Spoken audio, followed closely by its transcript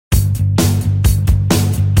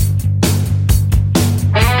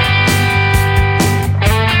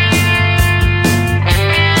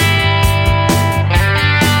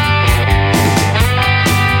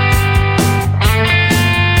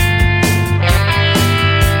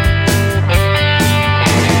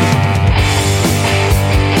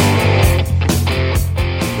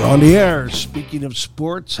On the air, speaking of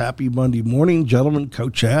sports, happy Monday morning, gentlemen.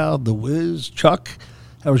 Coach Al, The Wiz, Chuck.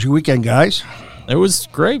 How was your weekend, guys? It was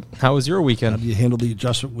great. How was your weekend? How did you handle the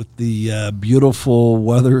adjustment with the beautiful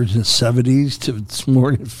weather in the 70s to this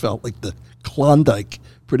morning? It felt like the Klondike,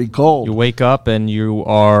 pretty cold. You wake up and you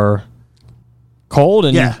are cold,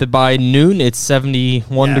 and by noon it's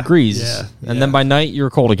 71 degrees. And then by night you're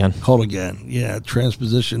cold again. Cold again. Yeah,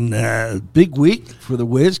 transposition. Big week for the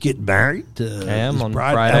Wiz, getting married to his on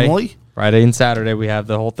bride, Friday. Emily. Friday and Saturday we have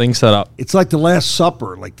the whole thing set up. It's like the Last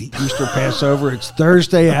Supper, like the Easter Passover. It's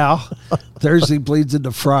Thursday, Al. Thursday bleeds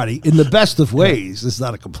into Friday. In the best of ways, it's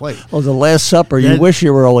not a complaint. Well, the Last Supper, you wish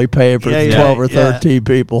you were only paying for 12 or 13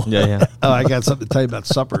 people. Yeah. Oh, I got something to tell you about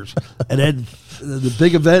suppers. And then the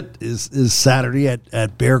big event is Saturday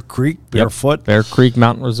at Bear Creek, Barefoot. Bear Creek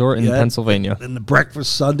Mountain Resort in Pennsylvania. And the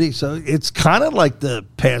breakfast Sunday. So it's kind of like the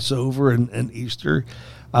Passover and Easter.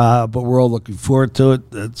 But we're all looking forward to it.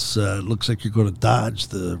 It looks like you're going to dodge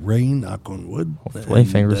the rain, knock on wood. Hopefully,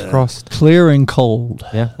 fingers crossed. Clear and cold.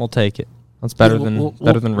 Yeah, we'll take it. That's better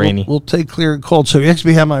than rainy. We'll take clear and cold. So you asked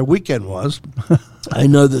me how my weekend was. I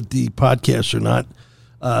know that the podcasts are not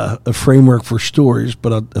a framework for stories,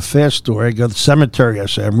 but a fast story. I go to the cemetery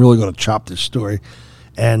yesterday. I'm really going to chop this story.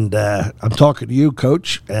 And I'm talking to you,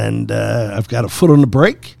 Coach, and I've got a foot on the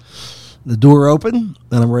brake. The door open,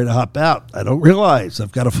 and I'm ready to hop out. I don't realize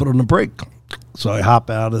I've got a foot on the brake. So I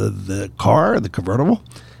hop out of the car, the convertible,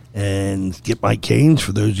 and get my canes.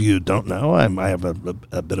 For those of you who don't know, I have a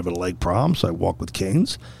bit of a leg problem, so I walk with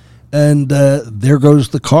canes. And there goes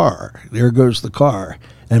the car.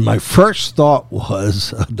 And my first thought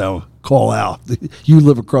was, no, call out. You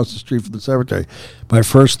live across the street from the cemetery. My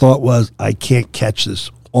first thought was, I can't catch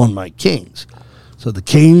this on my canes. So the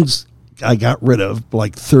canes I got rid of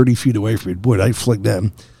like 30 feet away from me. Boy, I flicked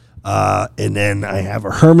them. And then I have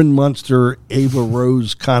a Herman Munster, Ava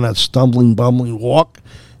Rose kind of stumbling, bumbling walk.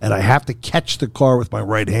 And I have to catch the car with my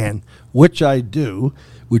right hand, which I do,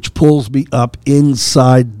 which pulls me up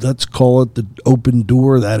inside, let's call it the open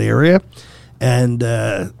door, that area. And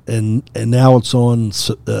now it's on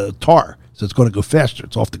tar. So it's going to go faster.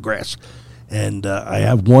 It's off the grass. And I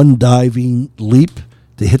have one diving leap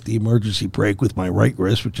to hit the emergency brake with my right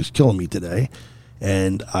wrist, which is killing me today.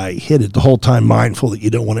 And I hit it the whole time, mindful that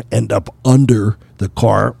you don't want to end up under the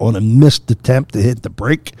car on a missed attempt to hit the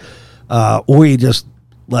brake, or you just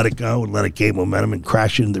let it go and let it gain momentum and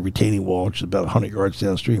crash into the retaining wall, which is about 100 yards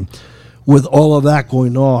downstream. With all of that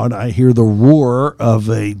going on, I hear the roar of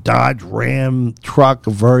a Dodge Ram truck,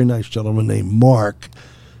 a very nice gentleman named Mark,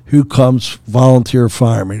 who comes, volunteer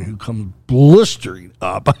fireman, who comes blistering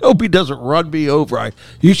up. I hope he doesn't run me over.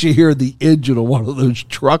 You should hear the engine of one of those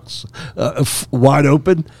trucks wide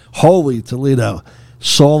open. Holy Toledo.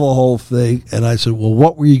 Saw the whole thing, and I said, well,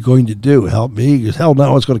 what were you going to do? Help me? He goes, hell no,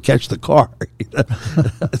 I was going to catch the car.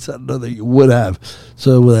 I said, no, that you would have.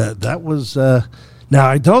 So that was... now,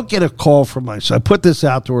 I don't get a call from so I put this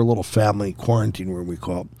out to our little family quarantine room, we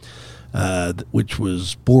call it, which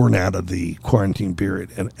was born out of the quarantine period.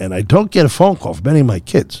 And I don't get a phone call from any of my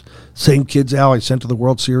kids. Same kids, Al, I sent to the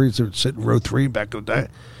World Series. They would sit in row 3 back in the day.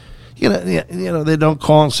 You know, they don't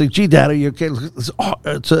call and say, gee, Dad, are you okay?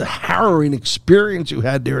 It's a harrowing experience you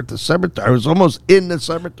had there at the cemetery. I was almost in the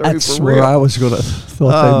cemetery That's for real. where I was going to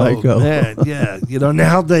thought they might go. Man, yeah. You know,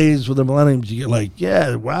 nowadays with the millenniums, you get like,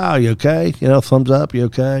 yeah, wow, you okay? You know, thumbs up, you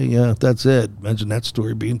okay? Yeah, that's it. Imagine that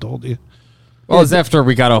story being told to you. Well, it's after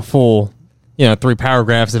we got a full, 3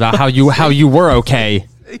 paragraphs about how you were okay,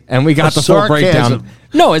 and we got the full breakdown.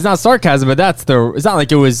 No, it's not sarcasm, but it's not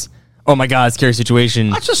like it was, oh my God, scary situation.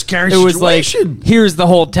 That's a scary situation. It was like, here's the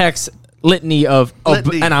whole text litany of,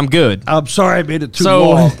 and I'm good. I'm sorry I made it too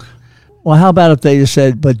long. Well, how about if they just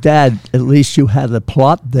said, but Dad, at least you had a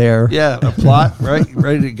plot there. Yeah, a plot, right?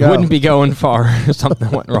 Ready to go. Wouldn't be going far if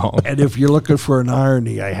something went wrong. And if you're looking for an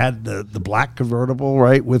irony, I had the black convertible,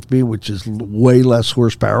 right, with me, which is way less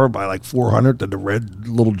horsepower by like 400 than the red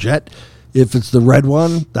little jet. If it's the red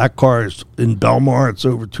one, that car is in Belmar. It's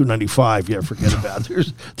over 295. Yeah, forget about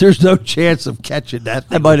it. There's no chance of catching that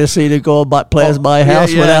thing. I might have seen it go past my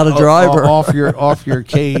house without a driver. Off your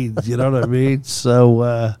canes, you know what I mean?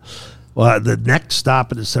 So, well, the next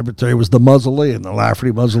stop in the cemetery was the mausoleum, the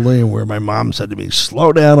Lafferty Mausoleum, where my mom said to me,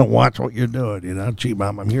 slow down and watch what you're doing. You know, gee,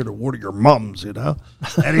 Mom, I'm here to water your mums, you know?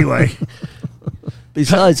 Anyway.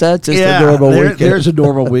 Besides that, just a normal weekend. There's a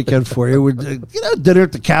normal weekend for you. Dinner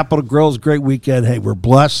at the Capitol Grille's great weekend. Hey, we're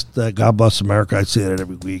blessed. God bless America. I say that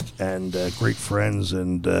every week. And great friends.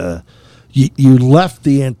 And you left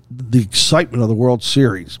the excitement of the World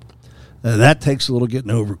Series. That takes a little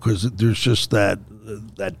getting over because there's just that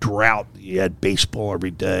that drought. You had baseball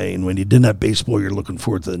every day, and when you didn't have baseball, you're looking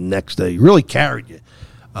forward to the next day. You really carried you.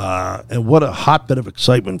 And what a hotbed of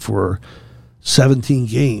excitement for 17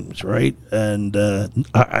 games, right? And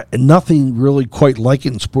nothing really quite like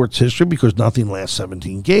it in sports history because nothing lasts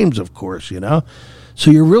 17 games, of course,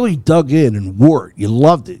 So you really dug in and wore it. You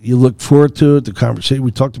loved it. You looked forward to it. The conversation,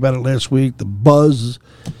 we talked about it last week, the buzz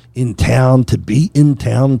in town, to be in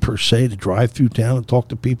town per se, to drive through town and talk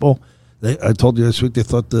to people. I told you this week they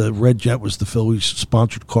thought the Red Jet was the Phillies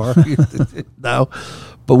sponsored car. No,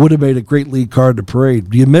 but would have made a great lead car in the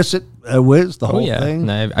parade. Do you miss it, Wiz, the whole thing?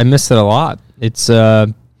 I miss it a lot. It's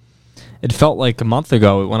it felt like a month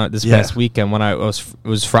ago this past weekend when it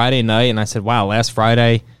was Friday night, and I said, wow, last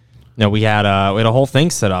Friday, we had a whole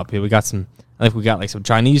thing set up. We got some some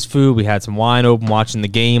Chinese food. We had some wine open, watching the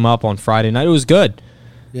game up on Friday night. It was good.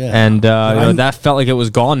 Yeah. And that felt like it was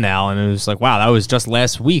gone now, and it was like, wow, that was just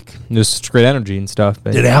last week. There's such great energy and stuff.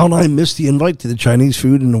 But did Al and I miss the invite to the Chinese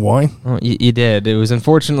food and the wine? Oh, you did. It was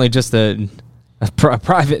unfortunately just a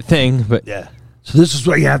private thing, but yeah. So this is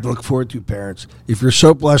what you have to look forward to, parents. If you're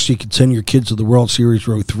so blessed you can send your kids to the World Series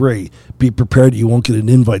Row 3, be prepared you won't get an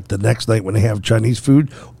invite the next night when they have Chinese food,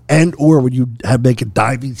 and or when you make a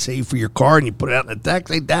diving save for your car and you put it out in the deck,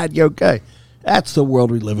 say, Dad, you okay? That's the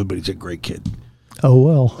world we live in, but he's a great kid. Oh,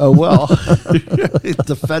 well. Oh, well. It's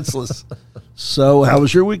defenseless. So how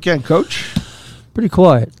was your weekend, Coach? Pretty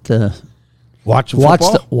quiet. Watched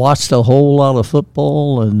a whole lot of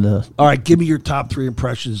football. And all right, give me your top 3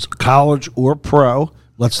 impressions, college or pro.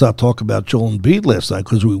 Let's not talk about Joel Embiid last night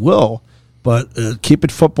because we will, but keep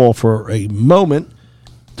it football for a moment.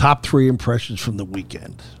 Top 3 impressions from the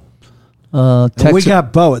weekend. We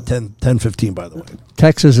got Bo at 10:15, by the way.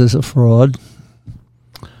 Texas is a fraud.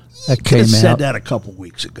 That came out. Said that a couple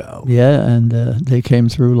weeks ago. Yeah, and they came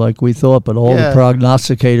through like we thought, but all the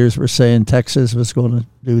prognosticators were saying Texas was going to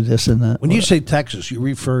do this and that. When you say Texas, you're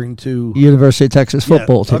referring to University of Texas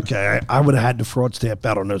football team. Okay, I would have had the fraud stamp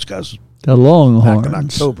out on those guys. The Longhorns. Back in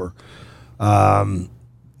October.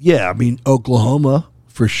 Oklahoma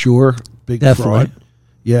for sure. Big fraud.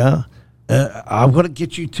 Yeah. I'm going to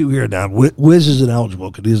get you 2 here now. Wiz isn't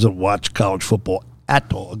eligible because he doesn't watch college football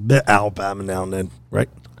at all. Alabama now and then, right?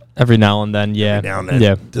 Every now and then, yeah. Every now and then.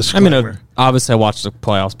 Yeah. Disclaimer. Obviously I watch the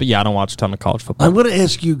playoffs, but I don't watch a ton of college football. I'm going to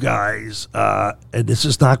ask you guys, and this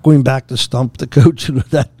is not going back to stump the coach and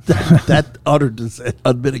that utter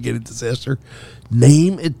unmitigated disaster.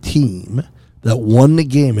 Name a team that won the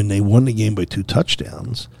game, and they won the game by 2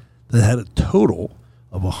 touchdowns, that had a total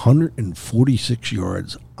of 146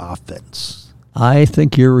 yards offense. I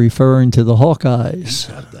think you're referring to the Hawkeyes.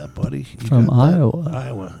 You got that, buddy. From Iowa.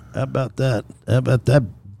 Iowa. How about that? How about that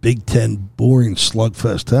Big Ten boring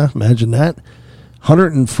slugfest, huh? Imagine that.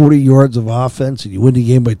 140 yards of offense, and you win the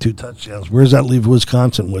game by 2 touchdowns. Where does that leave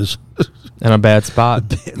Wisconsin? In a bad spot.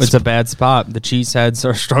 It's a bad spot. The Cheeseheads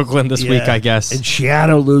are struggling this week, I guess. And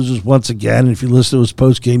Shiano loses once again. And if you listen to his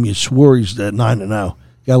postgame, you swore he's 9-0.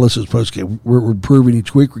 You got to listen to his postgame. We're improving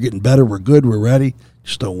each week. We're getting better. We're good. We're ready.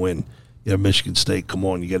 Just don't win. Michigan State, come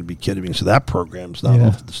on, you got to be kidding me. So that program's not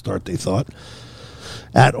off to the start they thought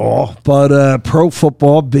at all. But pro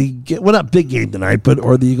football, not big game tonight, but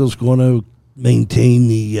are the Eagles going to maintain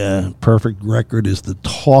the perfect record is the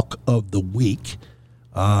talk of the week.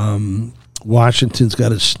 Washington's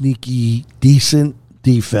got a sneaky, decent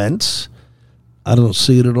defense. I don't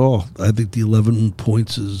see it at all. I think the 11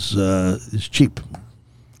 points is cheap.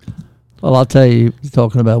 Well, I'll tell you,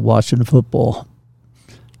 talking about watching football,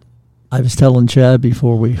 I was telling Chad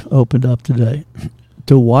before we opened up today,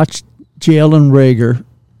 to watch Jalen Reagor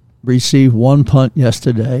receive 1 punt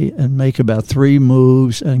yesterday and make about 3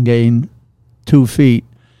 moves and gain 2 feet,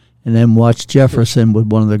 and then watch Jefferson with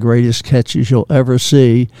one of the greatest catches you'll ever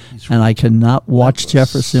see. And I cannot watch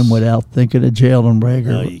Jefferson without thinking of Jalen Reagor.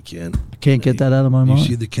 No, you can't. I can't get that out of my mind. You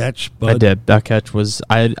see the catch, bud? I did. That catch was.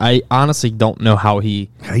 I honestly don't know how he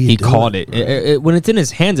caught it. Right? When it's in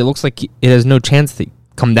his hands, it looks like it has no chance to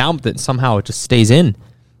come down with it. Somehow it just stays in.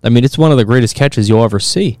 I mean, it's one of the greatest catches you'll ever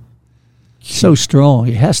see. So strong.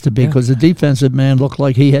 He has to be, because the defensive man looked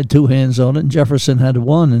like he had 2 hands on it, and Jefferson had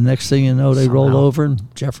 1. And next thing you know, they roll over,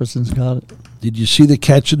 and Jefferson's got it. Did you see the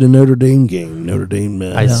catch in the Notre Dame game? Notre Dame.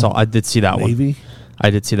 I did see that Navy? one. I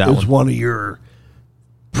did see that one. It was one of your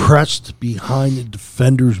pressed behind the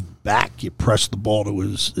defender's back. You press the ball to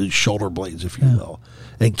his shoulder blades, if you will,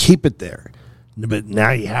 and keep it there. But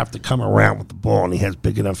now you have to come around with the ball, and he has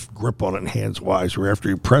big enough grip on it hands-wise, where after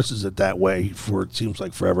he presses it that way for it seems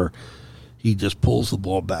like forever, he just pulls the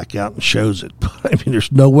ball back out and shows it. But, I mean,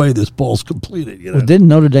 there's no way this ball's completed. Well, didn't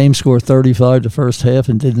Notre Dame score 35 the first half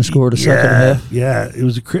and didn't score the second half? Yeah, it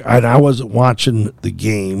was I wasn't watching the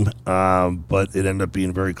game, but it ended up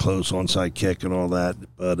being very close, onside kick and all that.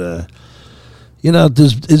 But,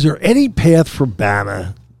 is there any path for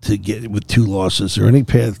Bama to get with 2 losses? Is there any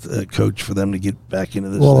path, Coach, for them to get back into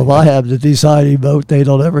this? Well, thing? if I have the deciding vote, they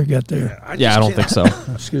don't ever get there. I don't think so.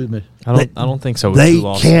 Excuse me. I don't think so. With They 2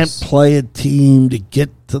 losses. can't play a team to get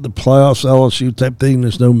to the playoffs, LSU type thing.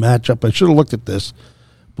 There's no matchup. I should have looked at this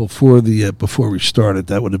before we started.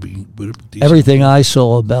 That would have been decent. Everything I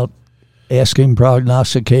saw about asking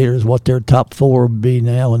prognosticators what their top 4 would be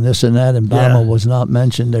now and this and that, and Bama was not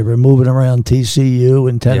mentioned. They were moving around TCU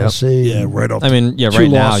and Tennessee. Yeah, right off. I mean, yeah, right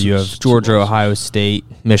now you have Georgia, Ohio State,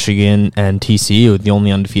 Michigan, and TCU, the only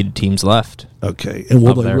undefeated teams left. Okay, and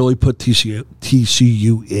will they really put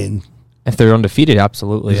TCU in? If they're undefeated,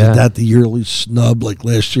 absolutely. Isn't that the yearly snub like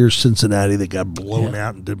last year, Cincinnati? They got blown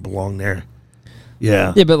out and didn't belong there.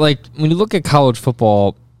 Yeah. Yeah, but like when you look at college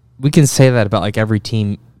football, we can say that about like every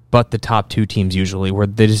team but the top 2 teams usually, where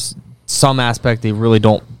they just some aspect they really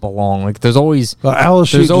don't belong. Like there's always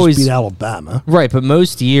LSU just beat Alabama, right? But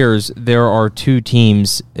most years there are 2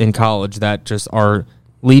 teams in college that just are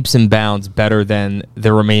leaps and bounds better than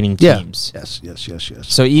the remaining teams. Yes.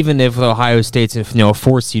 So even if Ohio State's a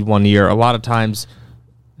 4 seed one year, a lot of times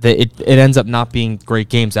it ends up not being great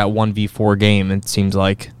games. That 1v4 game, it seems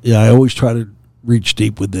like. Yeah, I always try to reach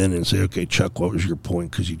deep within and say, okay, Chuck, what was your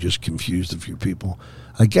point? Because you just confused a few people.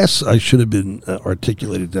 I guess I should have been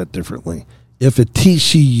articulated that differently. If a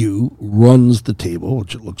TCU runs the table,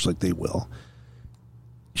 which it looks like they will,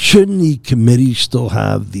 shouldn't the committee still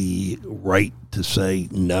have the right to say,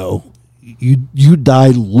 no, you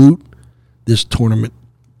dilute this tournament,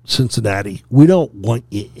 Cincinnati. We don't want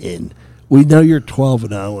you in. We know you're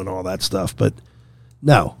 12-0 and all that stuff, but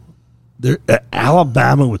no.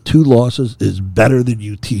 Alabama with 2 losses is better than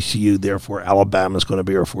TCU. Therefore, Alabama's going to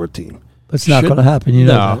be our 4th team. It's not going to happen. You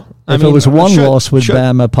know, if it was 1 loss with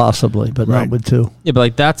Bama, possibly, but not with 2. Yeah, but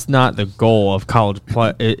like that's not the goal of college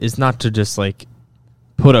play. It's not to just like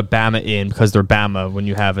put a Bama in because they're Bama when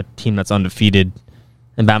you have a team that's undefeated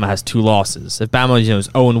and Bama has 2 losses. If Bama is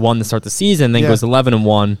 0-1 to start the season, then goes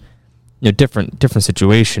 11-1, different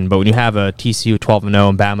situation. But when you have a TCU 12-0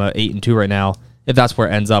 and Bama 8-2 right now, if that's where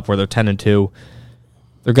it ends up, where they're 10-2.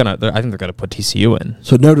 I think they're gonna put TCU in.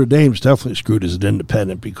 So Notre Dame's definitely screwed as an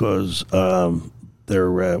independent because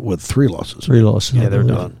they're with 3 losses. 3 losses. Yeah, they're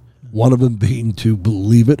done. One of them being to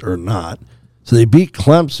believe it or not. So they beat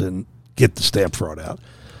Clemson, get the stamp fraud out.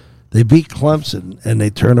 They beat Clemson and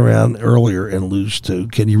they turn around earlier and lose to.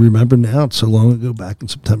 Can you remember now? It's so long ago, back in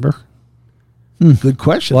September. Good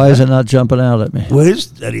question. Why is it not jumping out at me? Well,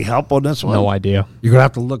 any help on this one? No idea. You're going to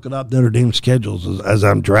have to look it up, Notre Dame schedules, as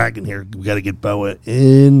I'm dragging here. We got to get Boa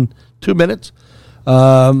in 2 minutes.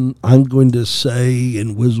 I'm going to say,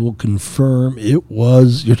 and Wiz will confirm, it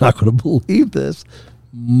was, you're not going to believe this,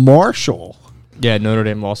 Marshall. Yeah, Notre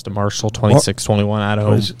Dame lost to Marshall 26-21 at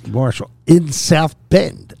home. Marshall in South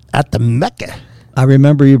Bend at the Mecca. I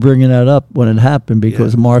remember you bringing that up when it happened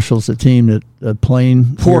because Marshall's the team that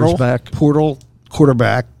playing years back. Portal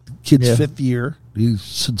quarterback, kid's 5th year. He's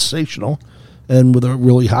sensational. And with a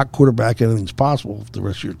really hot quarterback, anything's possible if the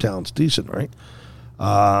rest of your talent's decent, right?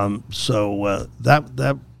 So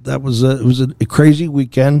that was it was a crazy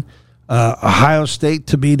weekend. Ohio State,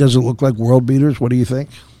 to me, doesn't look like world beaters. What do you think?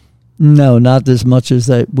 No, not as much as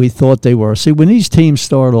that we thought they were. See, when these teams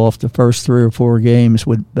start off the first 3 or 4 games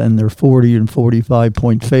and they're 40 and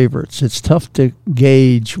 45-point favorites, it's tough to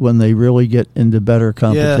gauge when they really get into better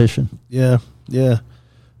competition. Yeah.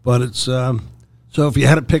 But it's so if you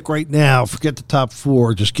had to pick right now, forget the top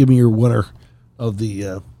 4, just give me your winner of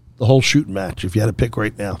the whole shooting match. If you had to pick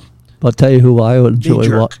right now, I'll tell you who I would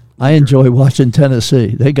enjoy. I enjoy watching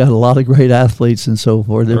Tennessee. They got a lot of great athletes and so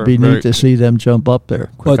forth. It'd be neat to see them jump up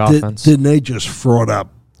there. Quick but offense. Didn't they just fraud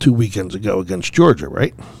up 2 weekends ago against Georgia,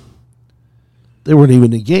 right? They weren't even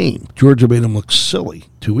in the game. Georgia made them look silly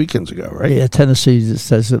 2 weekends ago, right? Yeah, Tennessee just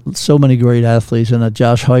has so many great athletes. And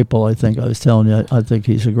Josh Heupel, I think I was telling you, I think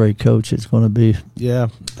he's a great coach. It's going to be. Yeah,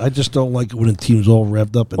 I just don't like it when a team's all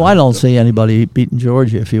revved up. Well, I don't see anybody beating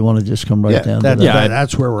Georgia if you want to just come down to that.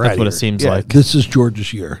 That's where we're at. That's what it seems like. This is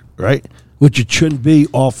Georgia's year, right? Which it shouldn't be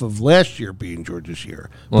off of last year being Georgia's year.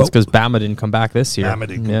 Well, it's because Bama didn't come back this year. Bama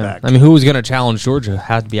didn't come back. I mean, who was going to challenge Georgia?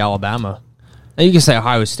 Had to be Alabama. And you can say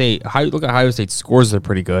Ohio State. Look at Ohio State's scores; they're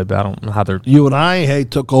pretty good, but I don't know how they're. You and I,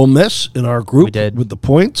 took Ole Miss in our group. We did. With the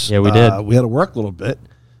points. Yeah, we did. We had to work a little bit,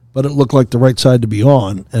 but it looked like the right side to be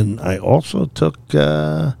on. And I also took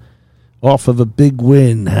off of a big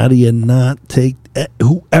win, how do you not take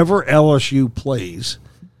whoever LSU plays?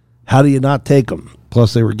 How do you not take them?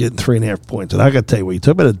 Plus, they were getting 3.5 points. And I got to tell you, when you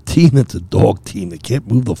talk about a team that's a dog team that can't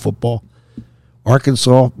move the football,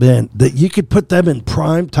 Arkansas, man, that you could put them in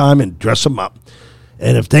prime time and dress them up.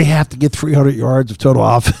 And if they have to get 300 yards of total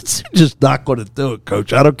offense, they're just not going to do it,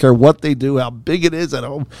 Coach. I don't care what they do, how big it is at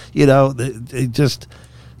home. They just,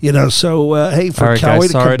 so, hey, for all right, Kelly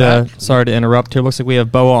guys, to come back. sorry to interrupt here. Looks like we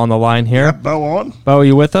have Boa on the line here. Yeah, Bo on. Bo, are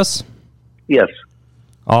you with us? Yes.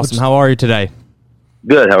 Awesome. How are you today?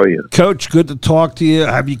 Good. How are you? Coach, good to talk to you.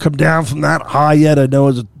 Have you come down from that high yet? I know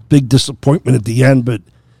it was a big disappointment at the end, but,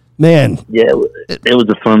 man. Yeah, it was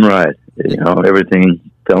a fun ride. Everything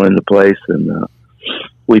fell into place, and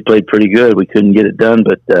we played pretty good. We couldn't get it done,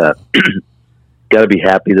 but got to be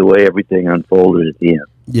happy the way everything unfolded at the end.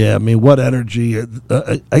 Yeah, I mean, what energy.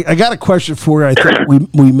 I got a question for you. I think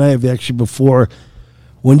we may have actually before.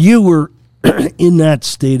 When you were in that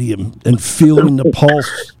stadium and feeling the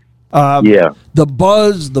pulse, the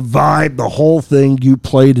buzz, the vibe, the whole thing, you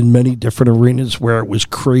played in many different arenas where it was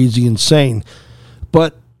crazy insane.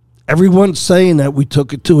 But everyone's saying that we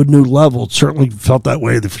took it to a new level. It certainly felt that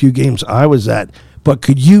way the few games I was at. But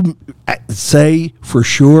could you say for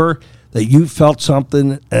sure that you felt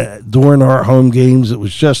something during our home games that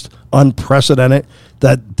was just unprecedented,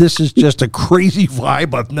 that this is just a crazy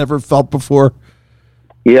vibe I've never felt before?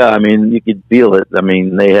 Yeah, I mean, you could feel it. I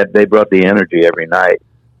mean, they brought the energy every night.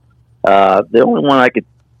 The only one I could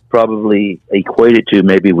probably equate it to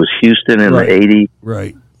maybe was Houston in the 80s.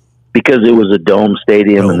 Right. Because it was a dome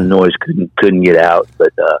stadium and the noise couldn't get out.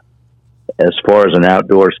 But as far as an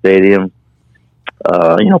outdoor stadium,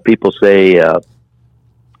 people say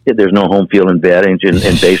there's no home field advantage in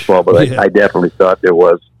baseball, but I definitely thought there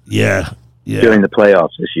was. Yeah. During the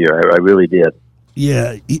playoffs this year, I really did.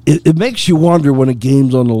 Yeah, it makes you wonder when a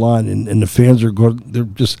game's on the line and the fans are going, they're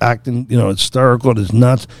just acting, hysterical. It's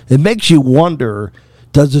nuts. It makes you wonder,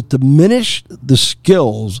 does it diminish the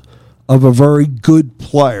skills of a very good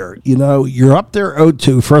player? You're up there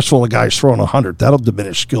 0-2. First of all, the guy's throwing 100. That'll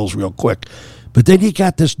diminish skills real quick. But then you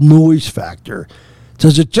got this noise factor.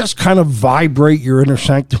 Does it just kind of vibrate your inner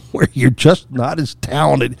sanctum where you're just not as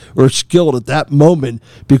talented or skilled at that moment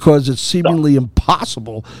because it's seemingly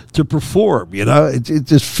impossible to perform? It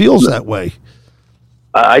just feels that way.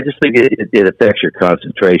 I just think it affects your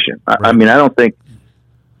concentration. Right. I mean, I don't think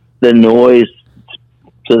the noise,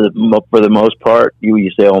 for the most part, you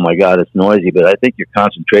say, "Oh my God, it's noisy," but I think your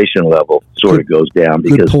concentration level sort of goes down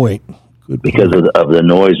because of the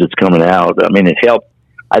noise that's coming out. I mean, it helps.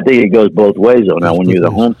 I think it goes both ways, though. Now, when you're the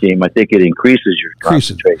home team, I think it increases your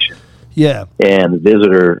concentration. Yeah. And the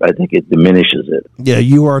visitor, I think it diminishes it. Yeah,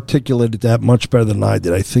 you articulated that much better than I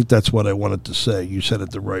did. I think that's what I wanted to say. You said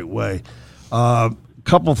it the right way. A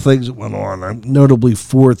couple things that went on, notably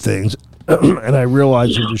 4 things. And I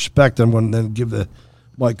realize in respect, I'm going to then give the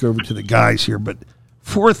mic over to the guys here. But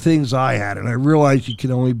 4 things I had, and I realize you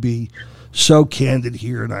can only be so candid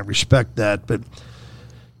here, and I respect that. But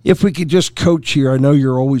if we could just coach here, I know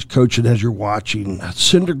you're always coaching as you're watching.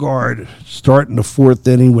 Syndergaard starting the 4th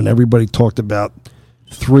inning when everybody talked about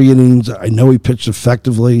 3 innings. I know he pitched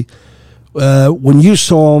effectively. When you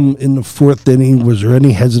saw him in the 4th inning, was there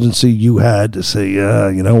any hesitancy you had to say,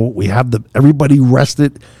 we have everybody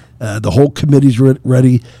rested, the whole committee's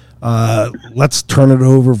ready, let's turn it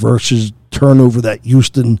over versus turn over that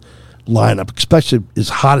Houston lineup, especially as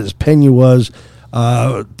hot as Pena was?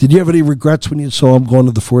 Did you have any regrets when you saw him going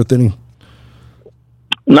to the 4th inning?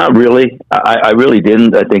 Not really. I really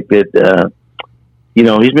didn't. I think that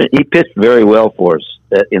he pitched very well for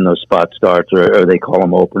us in those spot starts, or they call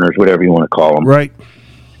them openers, whatever you want to call them. Right.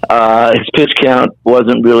 His pitch count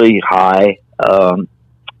wasn't really high. And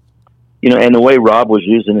the way Rob was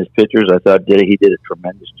using his pitchers, I thought he did a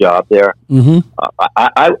tremendous job there. Mm-hmm.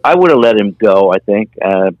 I would have let him go, I think.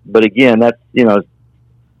 But again, that's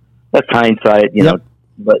hindsight, you know.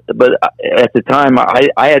 But at the time,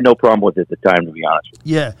 I had no problem with it at the time, to be honest with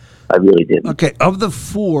you. Yeah. I really didn't. Okay, of the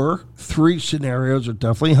 4, 3 scenarios are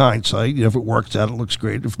definitely hindsight. If it works out, it looks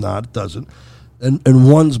great. If not, it doesn't. And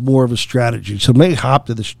one's more of a strategy. So may hop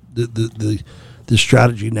to the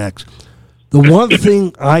strategy next. The one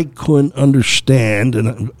thing I couldn't understand,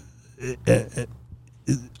 and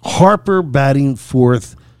Harper batting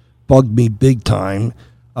 4th bugged me big time.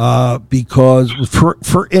 Because,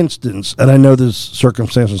 for instance, and I know the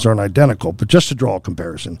circumstances aren't identical, but just to draw a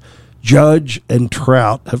comparison, Judge and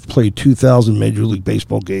Trout have played 2,000 Major League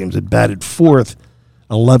Baseball games and batted 4th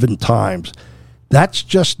 11 times. That's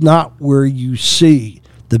just not where you see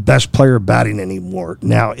the best player batting anymore.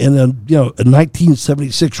 Now, in a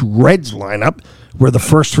 1976 Reds lineup where the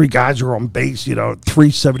first three guys are on base,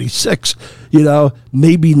 376,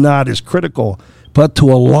 maybe not as critical. But to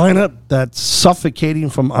a lineup that's suffocating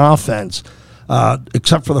from offense,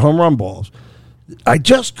 except for the home run balls, I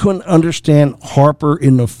just couldn't understand Harper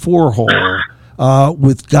in the 4-hole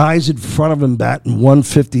with guys in front of him batting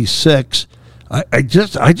 156. I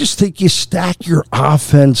just think you stack your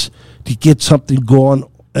offense to get something going,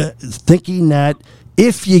 thinking that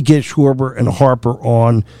if you get Schwarber and Harper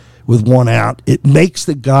on with one out, it makes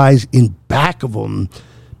the guys in back of them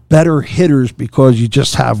better hitters because you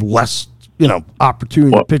just have less,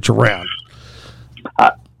 opportunity to pitch around.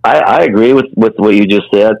 I agree with what you just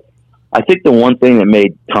said. I think the one thing that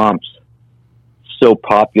made Tomps so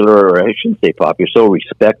popular, or I shouldn't say popular, so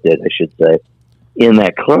respected, I should say, in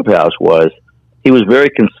that clubhouse was he was very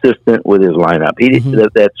consistent with his lineup. He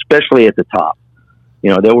that especially at the top.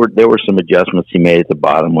 There were some adjustments he made at the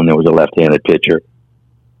bottom when there was a left-handed pitcher.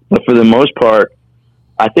 But for the most part,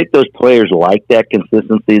 I think those players like that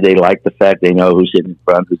consistency. They like the fact they know who's hitting in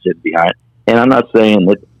front, who's hitting behind. And I'm not saying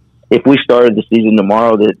that if we started the season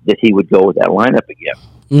tomorrow that he would go with that lineup again.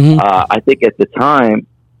 Mm-hmm. I think at the time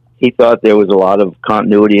he thought there was a lot of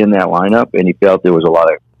continuity in that lineup, and he felt there was a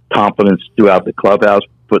lot of confidence throughout the clubhouse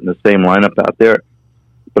putting the same lineup out there.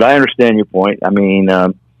 But I understand your point. I mean, I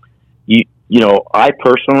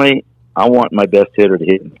personally, I want my best hitter to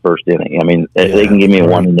hit in the first inning. I mean, they can give me a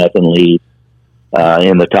 1-0 lead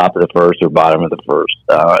in the top of the first or bottom of the first.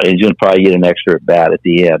 And he's going to probably get an extra at bat at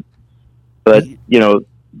the end. But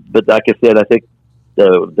but like I said, I think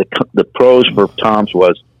the pros for Tom's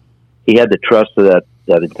was he had the trust of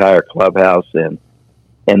that entire clubhouse, and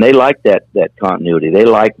they like that continuity. They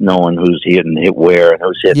like knowing who's hitting hit where and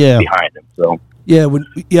who's hitting behind him. So.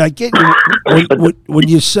 I get you. When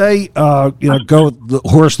you say, go with the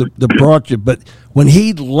horse that brought you, but when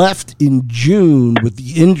he left in June with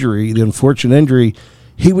the injury, the unfortunate injury,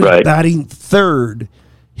 he was batting third.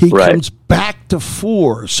 He comes back to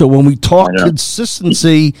 4. So when we talk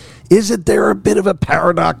consistency, isn't there a bit of a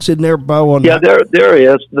paradox in there, Bo? There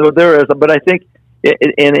is. But I think,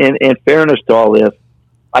 in fairness to all this,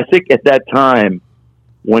 I think at that time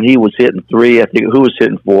when he was hitting 3, I think who was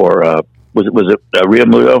hitting 4? Was it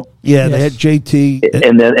Realmuto? Yeah, they had JT,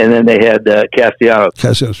 and then they had Castellanos.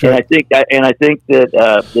 Castellanos, right. And I think that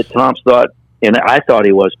Tom's thought, and I thought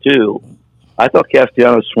he was too. I thought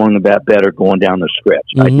Castellanos swung the bat better going down the stretch.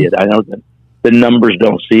 Mm-hmm. I did. I know that the numbers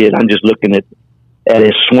don't see it. I'm just looking at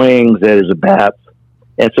his swings, at his bats,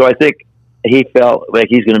 and so I think he felt like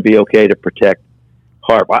he's going to be okay to protect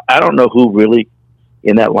Harp. I don't know who really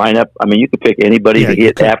in that lineup. I mean, you can pick anybody to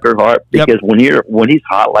hit after Harp because when he's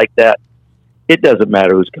hot like that, it doesn't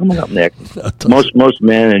matter who's coming up next. Most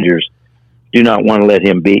managers do not want to let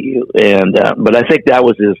him beat you, and but I think that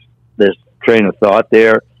was this train of thought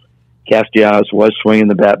there. Castellanos was swinging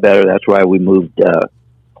the bat better. That's why we moved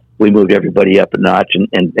everybody up a notch,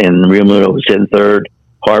 and Realmuto was hitting 3rd,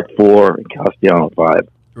 Harp 4, and Castellanos 5.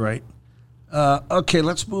 Right. Okay,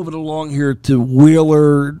 let's move it along here to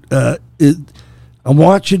Wheeler. I'm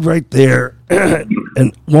watching right there,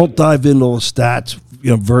 and won't dive into the stats,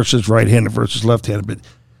 versus right-handed versus left-handed, but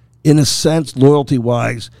in a sense,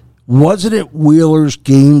 loyalty-wise, wasn't it Wheeler's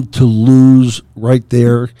game to lose right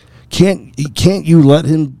there? Can't you let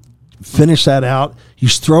him finish that out?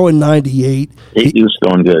 He's throwing 98. He was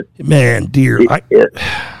throwing good. Man, dear.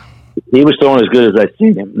 He was throwing as good as I've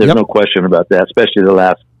seen him. There's no question about that, especially the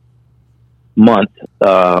last month.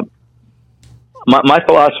 My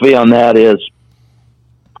philosophy on that is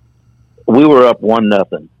we were up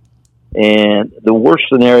 1-0. And the worst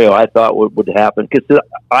scenario I thought would happen, because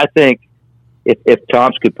I think if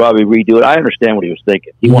Tomps could probably redo it, I understand what he was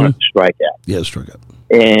thinking. He wanted to strike out. Yeah, strike out.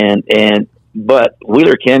 But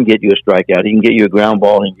Wheeler can get you a strikeout. He can get you a ground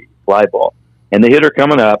ball and get you a fly ball. And the hitter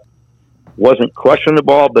coming up wasn't crushing the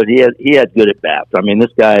ball, but he had good at bats. I mean,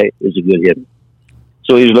 this guy is a good hitter.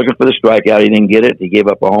 So he was looking for the strikeout. He didn't get it. He gave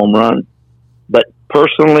up a home run. But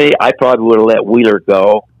personally, I probably would have let Wheeler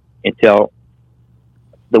go until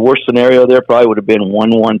the worst scenario there probably would have been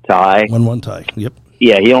 1-1 tie. 1-1 tie, yep.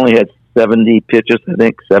 Yeah, he only had 70 pitches, I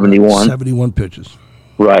think, 71. 71 pitches.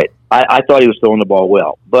 Right. I thought he was throwing the ball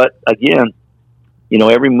well. But, again,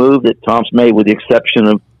 every move that Tom's made, with the exception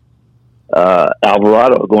of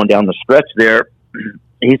Alvarado going down the stretch there,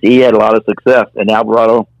 he had a lot of success. And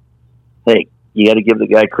Alvarado, hey, you got to give the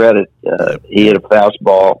guy credit. He had a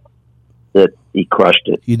fastball that he crushed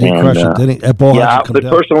it. He did crush it, didn't he? That ball had to come but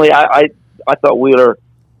down. Personally, I thought Wheeler,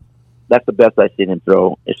 that's the best I've seen him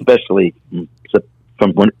throw, especially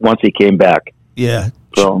from once he came back. Yeah.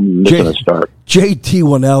 from missing a start. JT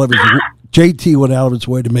went out of his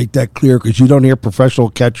way to make that clear, because you don't hear professional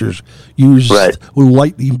catchers use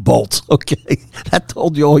lightning bolts. Okay, that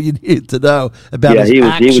told you all you needed to know about his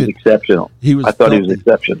action. He was exceptional. I thought he was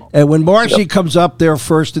exceptional. And when Marshy comes up there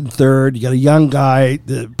first and third, you got a young guy.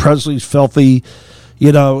 Presley's filthy.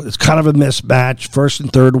 It's kind of a mismatch. First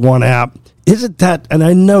and third, one out. Isn't that? And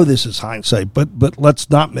I know this is hindsight, but let's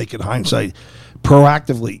not make it hindsight.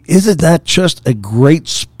 Proactively, isn't that just a great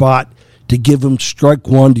spot to give him strike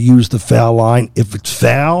one to use the foul line? If it's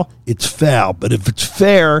foul, it's foul. But if it's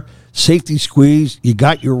fair, safety squeeze, you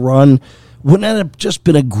got your run. Wouldn't that have just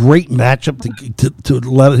been a great matchup to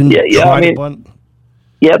let him try to bunt?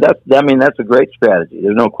 Yeah, that's a great strategy.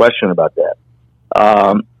 There's no question about that.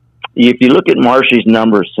 If you look at Marshy's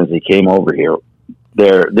numbers since he came over here,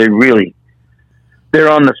 they're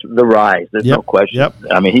on the rise. There's no question. Yep.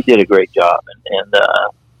 I mean, he did a great job, and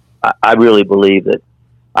I really believe that.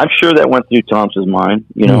 I'm sure that went through Thompson's mind.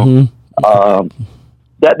 That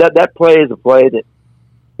play is a play that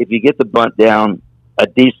if you get the bunt down, a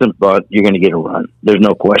decent bunt, you're going to get a run. There's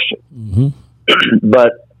no question. Mm-hmm.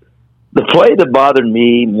 But the play that bothered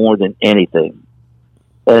me more than anything,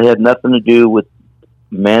 it had nothing to do with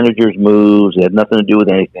managers' moves. It had nothing to do with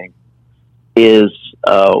anything. Is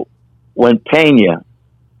when Pena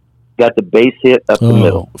got the base hit up the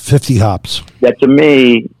middle, 50 hops. That to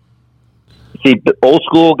me. See, old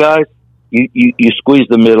school guys, you squeeze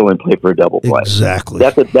the middle and play for a double play. Exactly.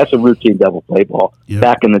 That's a routine double play ball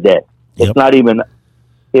back in the day. It's not even.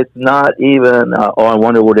 I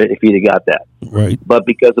wonder if he'd have got that. Right. But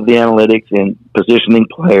because of the analytics and positioning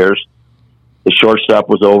players, the shortstop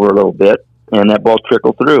was over a little bit, and that ball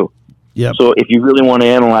trickled through. Yeah. So if you really want to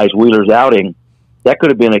analyze Wheeler's outing, that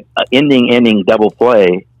could have been an ending double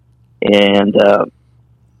play, and.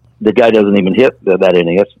 The guy doesn't even hit that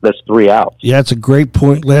inning. That's 3 outs. Yeah, it's a great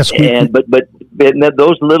point. Last week, but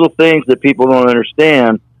those little things that people don't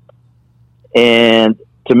understand, and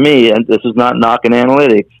to me, and this is not knocking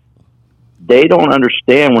analytics, they don't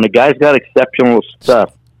understand when a guy's got exceptional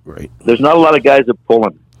stuff. Right. There's not a lot of guys that pull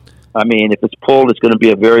him. I mean, if it's pulled, it's going to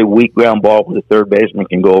be a very weak ground ball where the third baseman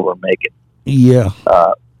can go over and make it. Yeah.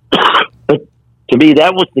 But to me,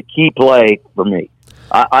 that was the key play for me.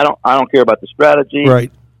 I don't care about the strategy.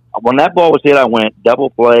 Right. When that ball was hit, I went double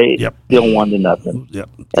play, still 1-0. Yep.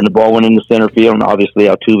 And the ball went into center field, and obviously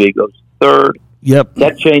Altuve goes third. Yep.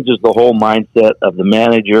 That changes the whole mindset of the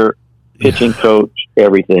manager, pitching coach,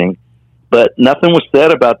 everything. But nothing was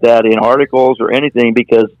said about that in articles or anything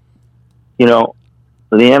because, the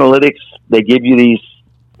analytics, they give you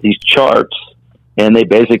these charts, and they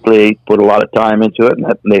basically put a lot of time into it, and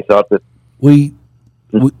they thought that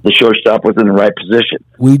the shortstop was in the right position.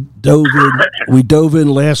 We dove in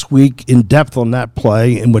last week in depth on that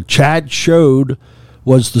play, and what Chad showed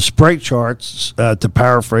was the spray charts, to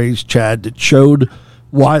paraphrase Chad, that showed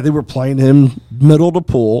why they were playing him middle to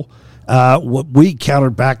pull. What we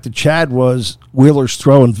countered back to Chad was Wheeler's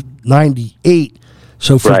throwing 98.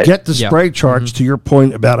 So forget the spray charts, to your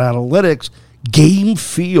point about analytics, game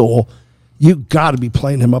feel, you got to be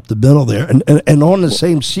playing him up the middle there. And on the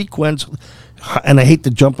same sequence, and I hate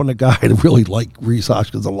to jump on a guy I really like Rhys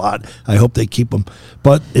Hoskins a lot. I hope they keep him.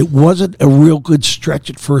 But it wasn't a real good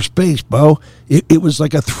stretch at first base, Bo. It was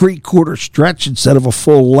like a 3/4 stretch instead of a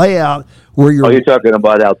full layout where you're... Oh, you're talking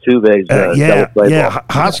about Altuve's double play ball.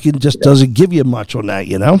 Hoskins just doesn't give you much on that,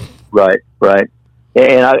 Right.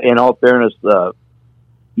 And in all fairness,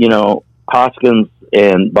 Hoskins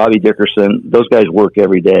and Bobby Dickerson, those guys work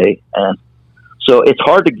every day. And so it's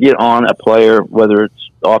hard to get on a player, whether it's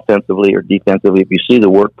offensively or defensively, if you see the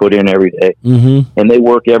work put in every day. Mm-hmm. And they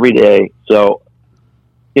work every day. So,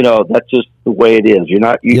 that's just the way it is.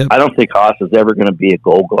 I don't think Haas is ever going to be a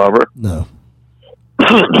Gold Glover. No.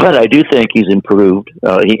 But I do think he's improved,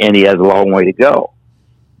 and he has a long way to go.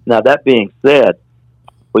 Now, that being said,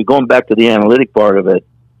 we're going back to the analytic part of it.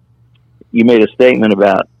 You made a statement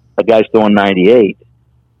about a guy's throwing 98.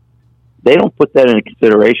 They don't put that into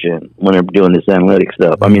consideration when they're doing this analytic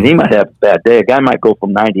stuff. I mean, he might have a bad day. A guy might go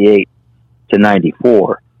from 98 to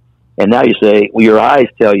 94. And now you say, well, your eyes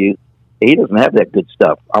tell you, he doesn't have that good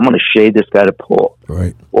stuff. I'm going to shade this guy to pull.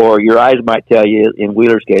 Right. Or your eyes might tell you, in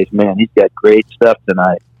Wheeler's case, man, he's got great stuff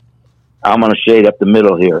tonight. I'm going to shade up the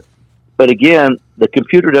middle here. But again, the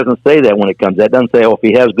computer doesn't say that when it comes. That doesn't say, if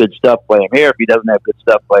he has good stuff, play him here. If he doesn't have good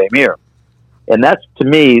stuff, play him here. And that's, to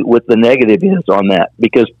me, what the negative is on that.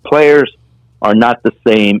 Because players are not the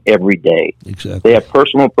same every day. Exactly. They have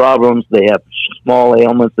personal problems. They have small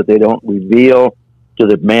ailments that they don't reveal to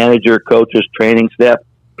the manager, coaches, training staff.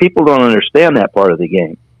 People don't understand that part of the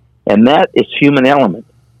game. And that is human element.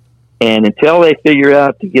 And until they figure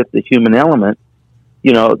out to get the human element,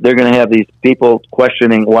 you know, they're going to have these people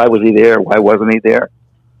questioning, why was he there? Why wasn't he there?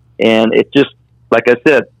 And it just, like I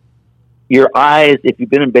said, your eyes, if you've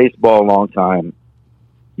been in baseball a long time,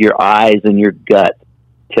 your eyes and your gut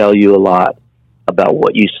tell you a lot about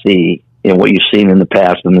what you see and what you've seen in the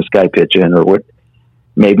past in this guy pitching, or what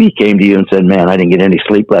maybe he came to you and said, man, I didn't get any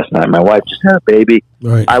sleep last night. My wife just had a baby.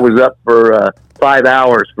 Right. I was up for 5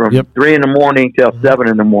 hours from 3 a.m. till 7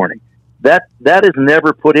 a.m. That is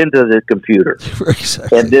never put into the computer.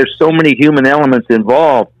 Exactly. And there's so many human elements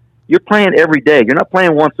involved. You're playing every day. You're not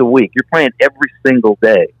playing once a week. You're playing every single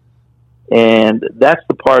day. And that's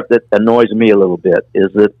the part that annoys me a little bit,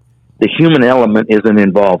 is that the human element isn't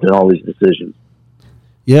involved in all these decisions.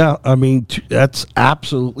 Yeah, I mean, that's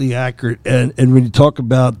absolutely accurate. And when you talk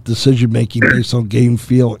about decision-making based on game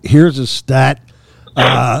feel, here's a stat.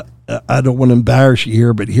 I don't want to embarrass you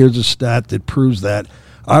here, but here's a stat that proves that.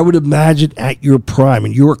 I would imagine at your prime,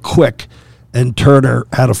 and you were quick, and Turner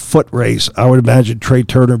had a foot race, I would imagine Trey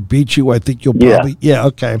Turner beat you. I think you'll probably – yeah,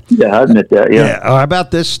 okay. Yeah, I admit that, yeah. How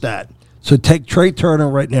about this stat? So take Trey Turner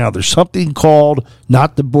right now. There's something called,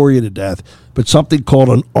 not to bore you to death, but something called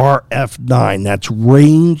an RF9. That's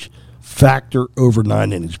range factor over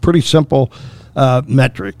 9 innings. Pretty simple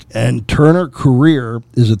metric. And Turner career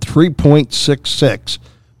is a 3.66.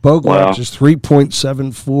 Bogaerts is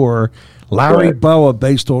 3.74. Larry Bowa,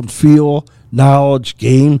 based on feel, knowledge,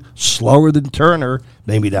 game, slower than Turner,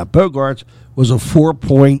 maybe not Bogaerts, was a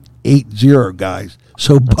 4.80, guys.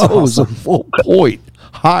 So Bowa was a full point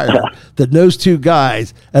higher than those two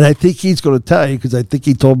guys. And I think he's going to tell you, because I think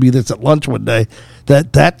he told me this at lunch one day,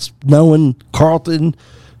 that's knowing Carlton.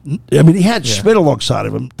 I mean, he had Schmidt alongside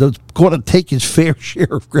of him that's going to take his fair share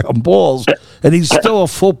of ground balls, and he's still a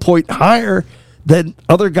full point higher than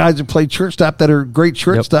other guys that play shortstop that are great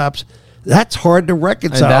shortstops. That's hard to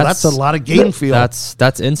reconcile. That's a lot of game feel.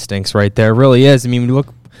 That's instincts right there. It really is. I mean,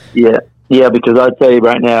 look. Yeah, because I'll tell you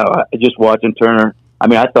right now, just watching Turner, I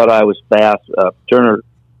mean, I thought I was fast. Turner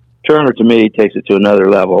to me takes it to another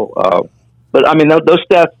level. But I mean, those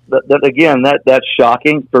stats. That's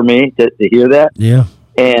shocking for me to hear that. Yeah.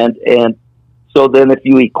 And so then if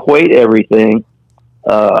you equate everything,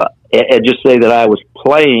 and just say that I was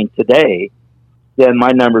playing today, then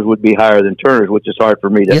my numbers would be higher than Turner's, which is hard for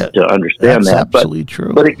me to understand. That's that. Absolutely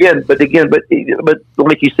true. But like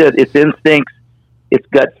you said, it's instincts, it's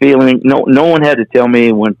gut feeling. No one had to tell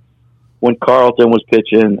me when Carlton was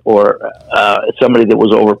pitching, or somebody that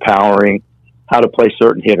was overpowering, how to play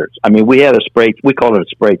certain hitters. I mean, we had we called it a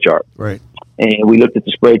spray chart. Right. And we looked at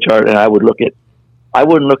the spray chart, and I wouldn't look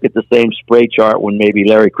at the same spray chart when maybe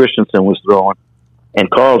Larry Christensen was throwing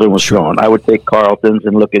and Carlton was throwing. I would take Carlton's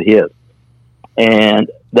and look at his. And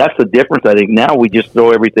that's the difference, I think. Now we just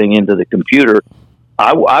throw everything into the computer.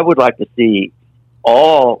 I would like to see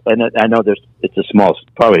all, and I know it's a small,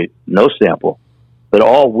 probably no sample, but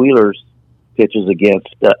all Wheeler's pitches against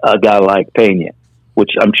a guy like Pena,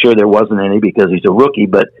 which I'm sure there wasn't any because he's a rookie,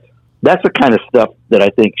 but that's the kind of stuff that I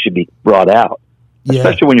think should be brought out,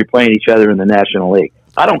 especially when you're playing each other in the National League.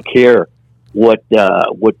 I don't care what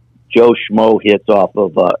Joe Schmo hits off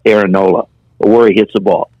of Aaron Nola or where he hits the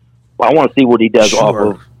ball. I want to see what he does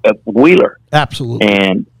off of Wheeler. Absolutely.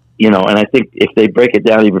 And, and I think if they break it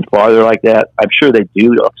down even farther like that, I'm sure they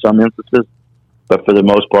do in some instances, but for the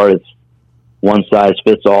most part, it's one size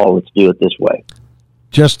fits all. Let's do it this way.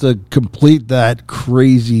 Just to complete that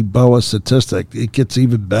crazy Boa statistic, it gets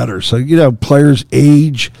even better. So, players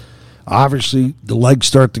age. Obviously, the legs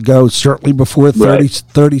start to go certainly before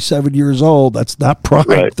 37 years old. That's not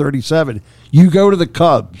prime 37. You go to the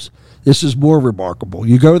Cubs. This is more remarkable.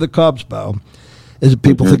 You go to the Cubs, Bo, as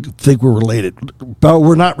people think we're related. Bo,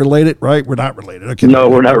 we're not related, right? We're not related. Okay. No,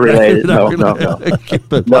 we're not related. No. No,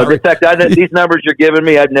 in fact, these numbers you're giving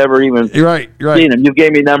me, I've never even seen them. You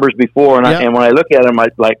gave me numbers before, and when I look at them, I'm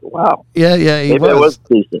like, wow. Yeah, maybe it was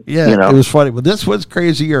decent. Yeah, it was funny. But this was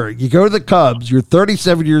crazier. You go to the Cubs, you're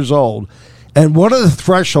 37 years old, and one of the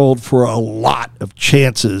threshold for a lot of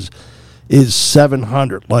chances is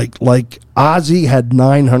 700. Like Ozzie had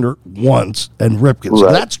 900 once and Ripken. So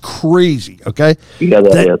that's crazy, okay? Yeah,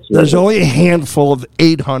 there's only a handful of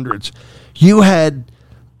 800s. You had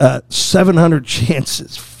 700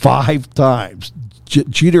 chances 5 times.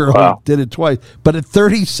 Jeter did it twice. But at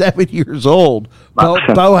 37 years old,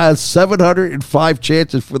 Bo has 705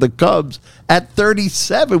 chances for the Cubs at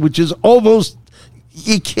 37, which is almost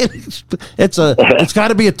You can't. It's got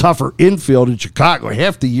to be a tougher infield in Chicago.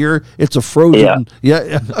 Half the year it's a frozen.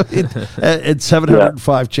 It's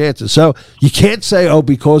 705 chances. So you can't say,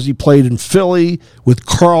 because he played in Philly with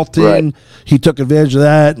Carlton, he took advantage of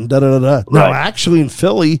that and da da da. No, actually in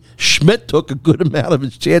Philly, Schmidt took a good amount of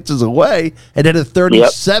his chances away, and then at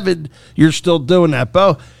 37, you're still doing that,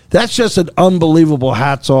 Bo. That's just an unbelievable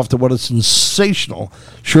hats off to what a sensational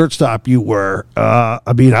shortstop you were.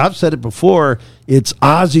 I mean, I've said it before. It's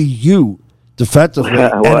Ozzie U defensively.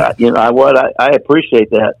 Well, you know what? I appreciate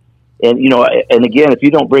that. And, and again, if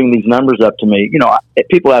you don't bring these numbers up to me, if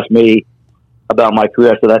people ask me about my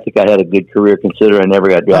career, I said, I think I had a good career considering I never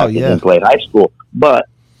got drafted and played high school. But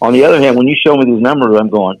on the other hand, when you show me these numbers, I'm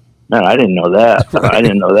going, man, I didn't know that. I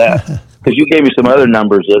didn't know that. Because you gave me some other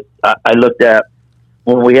numbers that I looked at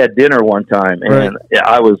when we had dinner one time, and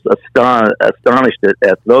I was astonished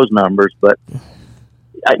at those numbers. But,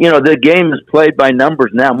 the game is played by numbers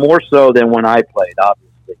now, more so than when I played,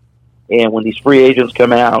 obviously. And when these free agents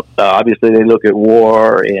come out, obviously they look at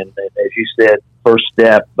WAR and as you said, first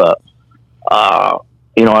step. I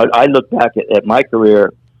look back at my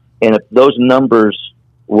career, and if those numbers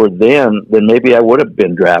were then maybe I would have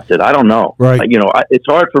been drafted. I don't know. Right. It's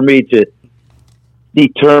hard for me to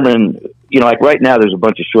determine. Like right now, there's a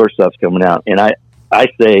bunch of shortstops coming out, and I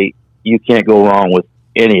say you can't go wrong with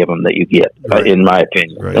any of them that you get, in my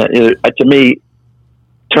opinion. Right. To me,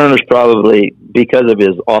 Turner's probably, because of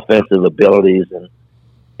his offensive abilities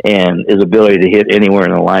and his ability to hit anywhere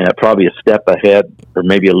in the lineup, probably a step ahead or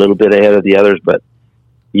maybe a little bit ahead of the others. But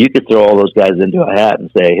you could throw all those guys into a hat and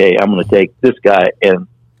say, "Hey, I'm going to take this guy," and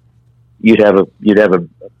you'd have a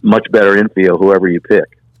much better infield, whoever you pick.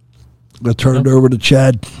 I'll turn it over to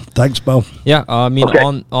Chad. Thanks, Bo. Yeah, I mean,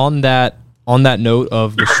 on that note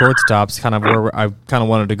of the shortstops, kind of where I kind of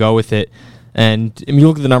wanted to go with it. And I mean, you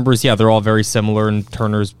look at the numbers, they're all very similar, and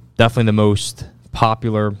Turner's definitely the most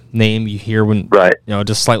popular name you hear when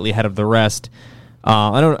just slightly ahead of the rest.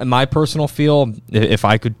 I don't. In my personal feel, if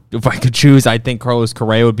I could choose, I think Carlos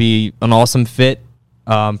Correa would be an awesome fit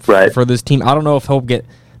for this team. I don't know if he'll get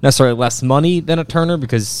necessarily less money than a Turner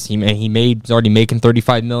because he's already making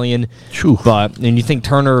 $35 million. And you think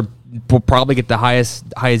Turner will probably get the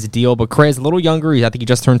highest deal, but Correa's a little younger. I think he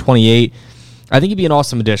just turned 28. I think he'd be an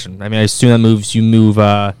awesome addition. I mean, I assume that you move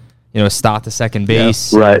Stott to second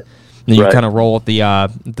base, right? And you kind of roll with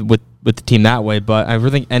the team that way. But I really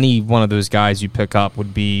think any one of those guys you pick up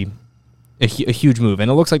would be a huge move, and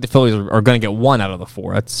it looks like the Phillies are going to get one out of the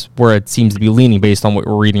four. That's where it seems to be leaning based on what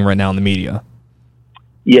we're reading right now in the media.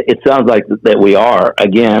 Yeah, it sounds like that we are.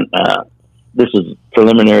 Again, this is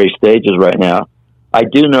preliminary stages right now. I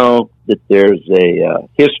do know that there's a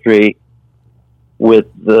history with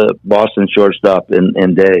the Boston shortstop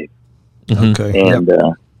and Dave. Okay. And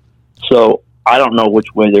so I don't know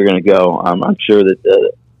which way they're going to go. I'm sure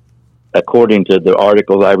that according to the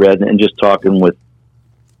articles I read and just talking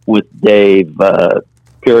with Dave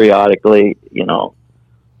periodically,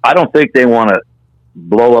 I don't think they want to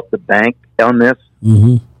blow up the bank on this.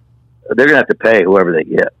 Mm-hmm. They're going to have to pay whoever they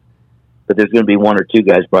get, but there's going to be one or two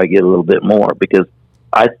guys probably get a little bit more because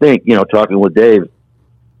I think, talking with Dave,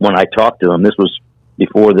 when I talked to him, this was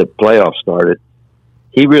before the playoffs started,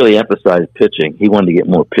 he really emphasized pitching. He wanted to get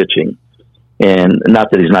more pitching, and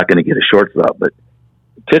not that he's not going to get a shortstop, but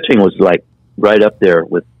pitching was like right up there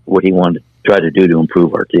with what he wanted to try to do to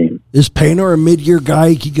improve our team. Is Painter a mid-year guy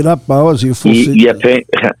he could get up, Bo? Is he a full season? Yeah,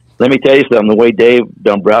 let me tell you something. The way Dave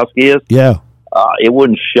Dombrowski is, it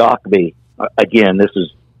wouldn't shock me. Again,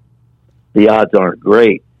 the odds aren't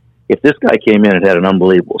great. If this guy came in and had an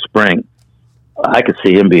unbelievable spring, I could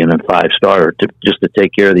see him being a 5-starter just to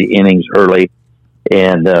take care of the innings early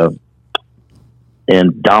and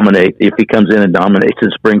dominate. If he comes in and dominates in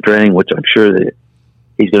spring training, which I'm sure that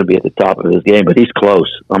he's going to be at the top of his game, but he's close.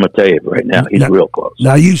 I'm going to tell you right now, he's real close.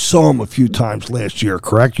 Now, you saw him a few times last year,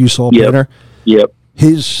 correct? You saw Painter? Yep.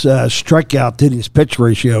 His strikeout to his pitch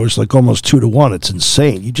ratio is like almost 2-1. It's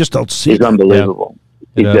insane. You just don't see it. He's unbelievable.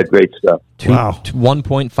 He's got great stuff. Wow.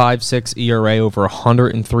 1.56 ERA over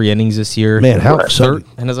 103 innings this year. Man, how exciting.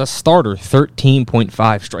 And as a starter, 13.5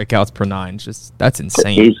 strikeouts per nine. That's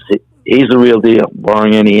insane. He's the real deal,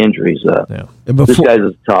 barring any injuries. This guy's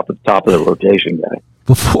the top of the rotation guy.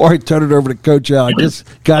 Before I turn it over to Coach Al, I just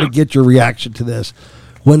got to get your reaction to this.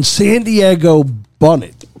 When San Diego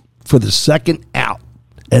bunted for the second out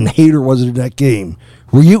and Hader wasn't in that game,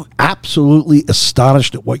 were you absolutely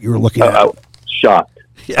astonished at what you were looking at? I was shocked.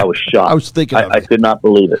 Yeah, I was shocked. I was thinking I could not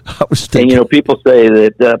believe it. I was thinking. And, people say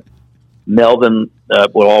that Melvin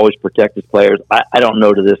will always protect his players. I don't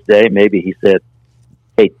know to this day. Maybe he said,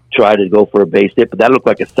 hey, try to go for a base hit, but that looked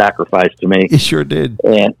like a sacrifice to me. He sure did.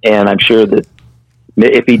 And I'm sure that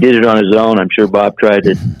if he did it on his own, I'm sure Bob tried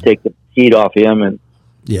to take the heat off him and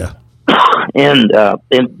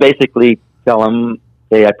and basically tell him,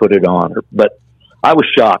 hey, I put it on. But I was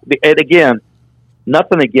shocked. And again,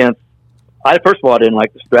 nothing against. First of all, I didn't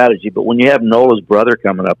like the strategy, but when you have Nola's brother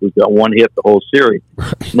coming up, who's got one hit the whole series.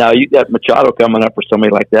 Right. Now you got Machado coming up for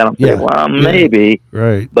somebody like that. I'm saying, well, maybe.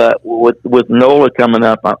 Right. But with Nola coming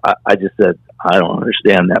up, I just said, I don't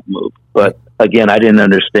understand that move. But again, I didn't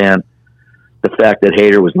understand the fact that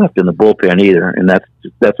Hader was left in the bullpen either, and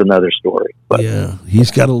that's another story. But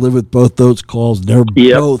he's got to live with both those calls. They're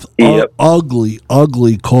both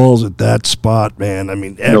ugly calls at that spot, man. I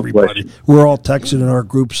mean, everybody. We're all texting in our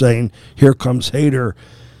group saying, "Here comes Hader."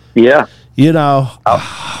 Yeah,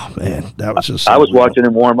 man, that was just. I was watching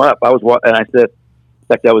him warm up. And I said, in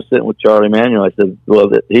fact, I was sitting with Charlie Manuel. I said,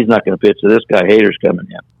 "Well, he's not going to pitch to this guy. Hader's coming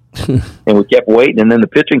in." And we kept waiting, and then the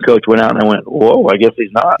pitching coach went out, and I went, "Whoa, I guess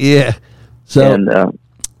he's not." Yeah.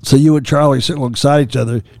 So you and Charlie sit alongside each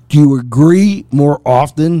other. Do you agree more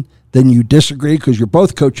often than you disagree? Because you're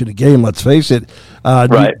both coaching a game, let's face it.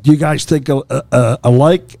 Do you guys think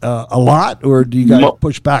alike a lot, or do you guys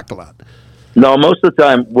push back a lot? No, most of the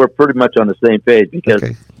time we're pretty much on the same page because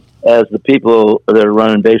as the people that are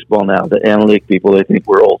running baseball now, the analytic people, they think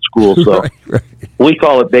we're old school. So we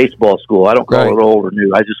call it baseball school. I don't call it old or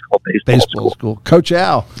new. I just call it baseball school. Coach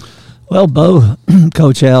Al. Well, Bo,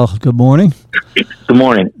 Coach Al, good morning. Good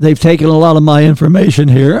morning. They've taken a lot of my information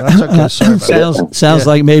here. That's okay. Sounds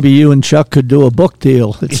like maybe you and Chuck could do a book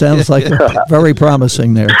deal. It sounds like very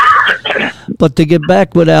promising there. But to get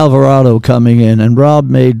back with Alvarado coming in, and Rob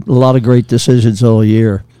made a lot of great decisions all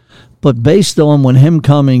year, but based on when him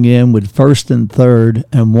coming in with first and third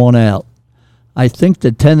and one out, I think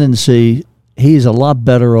the tendency, he's a lot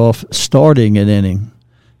better off starting an inning.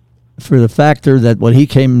 For the factor that when he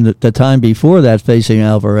came the time before that facing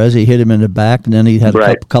Alvarez, he hit him in the back, and then he had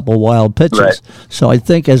a couple wild pitches. Right. So I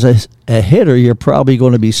think as a hitter, you're probably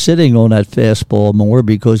going to be sitting on that fastball more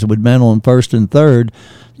because with men on first and third,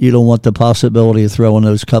 you don't want the possibility of throwing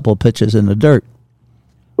those couple pitches in the dirt.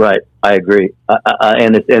 Right, I agree.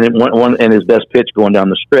 And his best pitch going down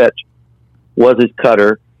the stretch was his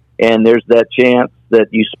cutter, and there's that chance that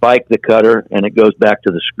you spike the cutter and it goes back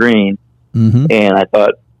to the screen. Mm-hmm. And I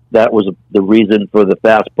thought that was the reason for the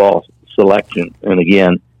fastball selection. And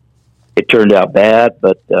again, it turned out bad,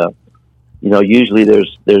 but usually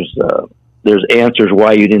there's answers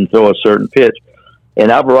why you didn't throw a certain pitch.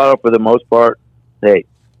 And Alvarado, for the most part, hey,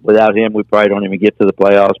 without him, we probably don't even get to the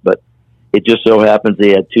playoffs. But it just so happens he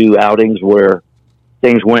had two outings where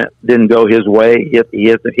things didn't go his way. He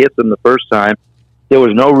hit them the first time. There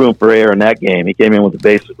was no room for error in that game. He came in with the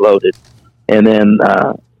bases loaded, and then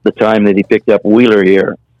the time that he picked up Wheeler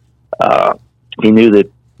here. He knew that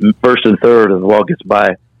first and third, the ball gets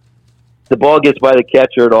by the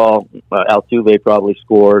catcher at all. Altuve probably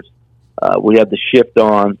scores. We have the shift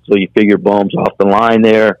on, so you figure Bohm's off the line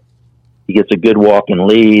there. He gets a good walk and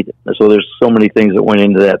lead. So there's so many things that went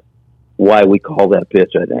into that, why we call that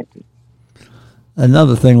pitch, I think.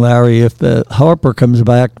 Another thing, Larry, if Harper comes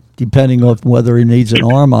back, depending on whether he needs an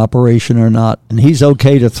arm operation or not, and he's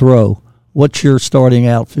okay to throw, what's your starting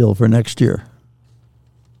outfield for next year?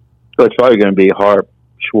 So it's probably going to be Harp,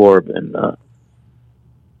 Schwarb,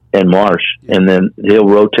 and Marsh, and then he'll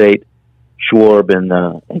rotate Schwarb and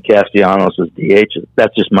Castellanos as DH.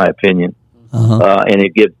 That's just my opinion. Uh-huh.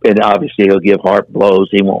 And obviously he'll give Harp blows.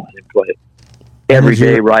 He won't let him play every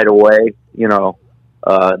day right away.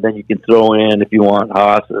 Then you can throw in, if you want,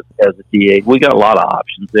 Haas as a DH. We got a lot of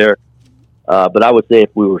options there. But I would say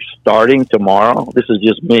if we were starting tomorrow, this is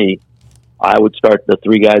just me, I would start the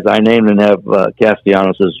three guys I named and have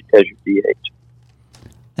Castellanos as your DH.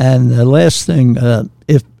 And the last thing,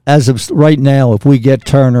 if as of right now, if we get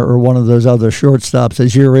Turner or one of those other shortstops,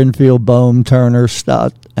 is your infield Bohm, Turner,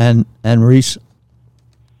 Stott, and Reese?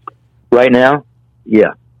 Right now,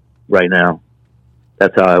 yeah. Right now,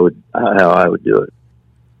 that's how I would do it.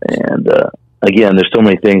 And again, there's so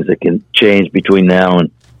many things that can change between now and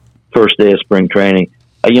first day of spring training.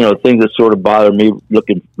 Things that sort of bother me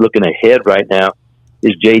looking ahead right now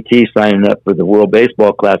is JT signing up for the World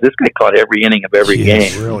Baseball Class. This guy caught every inning of every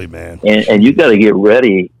game. Really, man. And you got to get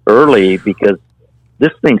ready early because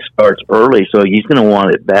this thing starts early. So he's going to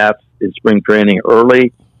want at bats in spring training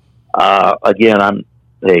early. Again, I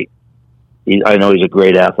know he's a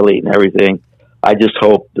great athlete and everything. I just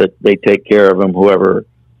hope that they take care of him,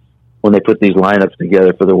 when they put these lineups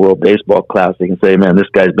together for the World Baseball Class, they can say, man, this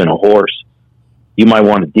guy's been a horse. You might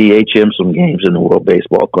want to DH him some games in the World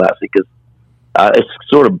Baseball Classic because It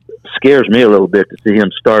sort of scares me a little bit to see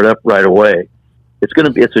him start up right away.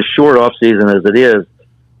 It's a short off season as it is,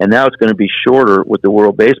 and now it's going to be shorter with the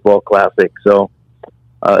World Baseball Classic. So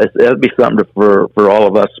that'd be something for all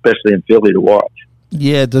of us, especially in Philly, to watch.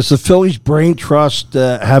 Yeah, does the Phillies Brain Trust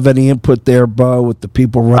have any input there, Bo, with the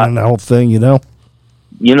people running the whole thing, you know?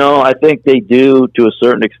 I think they do to a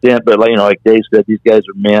certain extent, but like Dave said, these guys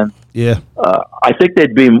are men. Yeah. I think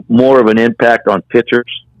they'd be more of an impact on pitchers.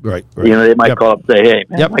 Right. They might call up and say, hey,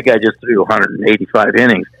 man, my guy just threw 185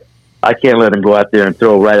 innings. I can't let him go out there and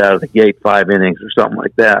throw right out of the gate 5 innings or something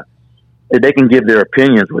like that. They can give their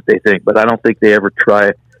opinions what they think, but I don't think they ever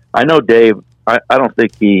try. I know Dave, I don't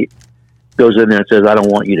think he goes in there and says, I don't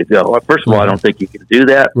want you to go. First of all, I don't think you can do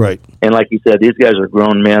that. Right. And like you said, these guys are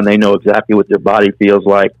grown men. They know exactly what their body feels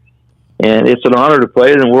like. And it's an honor to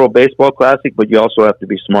play in the World Baseball Classic, but you also have to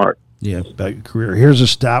be smart. Yeah, about your career. Here's a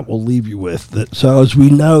stat we'll leave you with. So as we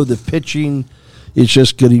know, the pitching is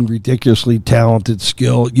just getting ridiculously talented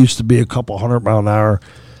skill. It used to be a couple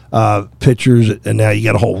 100-mile-an-hour pitchers, and now you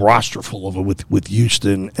got a whole roster full of them with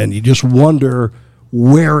Houston, and you just wonder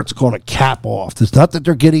where it's going to cap off. It's not that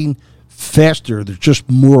they're getting faster, there's just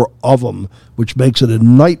more of them, which makes it a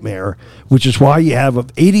nightmare, which is why you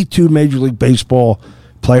have 82 Major League Baseball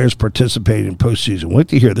players participating in postseason. Wait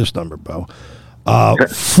to hear this number, Bo.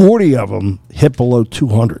 40 of them hit below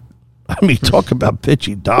 200. I mean, talk about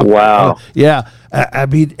pitching dominant. Wow. Yeah. I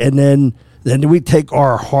mean, and then we take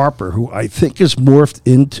R. Harper, who I think has morphed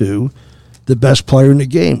into the best player in the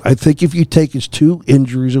game. I think if you take his 2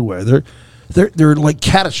 injuries away, they're like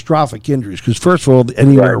catastrophic injuries because, first of all,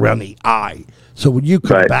 anywhere around the eye. So when you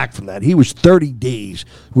come back from that, he was 30 days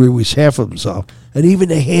where he was half of himself. And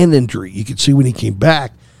even a hand injury, you could see when he came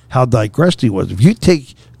back how digressed he was. If you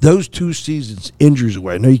take those 2 seasons' injuries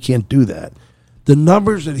away, I know you can't do that, the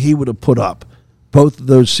numbers that he would have put up both of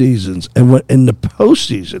those seasons, and when, in the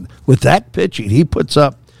postseason, with that pitching, he puts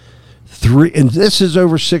up 3, and this is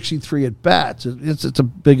over 63 at-bats. It's a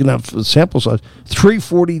big enough sample size.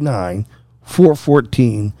 349,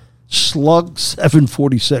 414, slug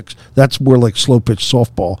 746. That's more like slow-pitch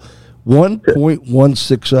softball.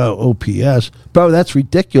 1.160 OPS. Bro, that's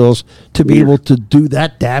ridiculous to be able to do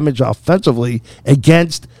that damage offensively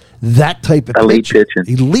against that type of elite pitching.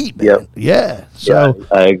 Elite, man. Yep. Yeah. So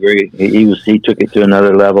I agree. He took it to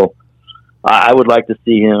another level. I would like to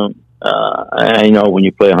see him. I know when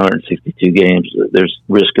you play 162 games, there's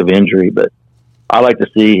risk of injury, but I like to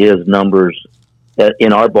see his numbers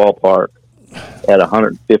in our ballpark at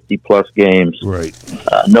 150 plus games. Right.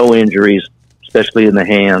 No injuries, especially in the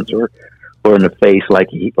hands or in the face, like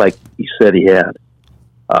you said he had.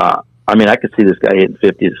 I mean, I could see this guy hitting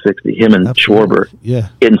 50 to 60. Him and Schwarber,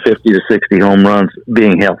 hitting 50 to 60 home runs,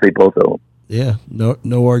 being healthy, both of them. Yeah,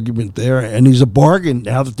 no argument there. And he's a bargain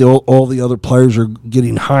now that all the other players are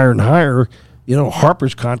getting higher and higher.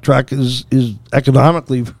 Harper's contract is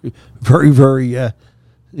economically very, very,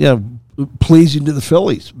 pleasing to the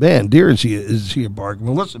Phillies. Man, dear, is he a bargain?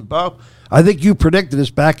 Well, listen, Bo, I think you predicted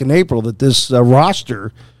this back in April that this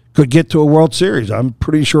roster could get to a World Series. I'm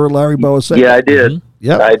pretty sure Larry Bowa said that. Yeah, I did. Mm-hmm.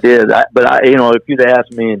 Yeah, I did. But if you'd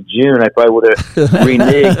asked me in June, I probably would have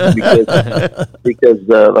reneged because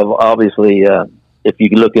obviously, if you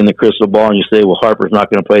look in the crystal ball and you say, well, Harper's not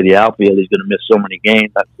going to play the outfield, he's going to miss so many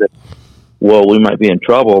games. I said, well, we might be in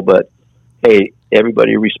trouble. But hey,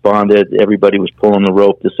 everybody responded. Everybody was pulling the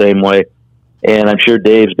rope the same way, and I'm sure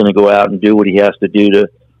Dave's going to go out and do what he has to do to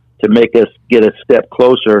make us get a step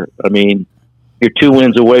closer. I mean, you're 2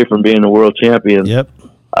 wins away from being a world champion. Yep.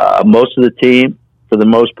 Most of the team, for the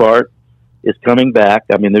most part, is coming back.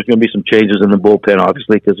 I mean, there's going to be some changes in the bullpen,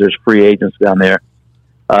 obviously, because there's free agents down there.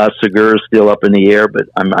 Segura is still up in the air, but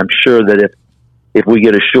I'm sure that if we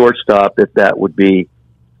get a shortstop, that would be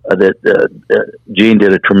Gene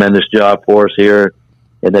did a tremendous job for us here,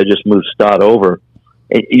 and they just moved Stott over.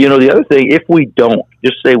 And, the other thing, if we don't,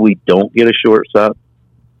 just say we don't get a shortstop,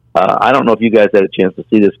 I don't know if you guys had a chance to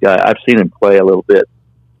see this guy. I've seen him play a little bit.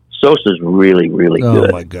 Sosa's really, really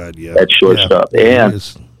good. Oh, my God, yeah. At shortstop. Yeah, and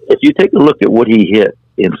if you take a look at what he hit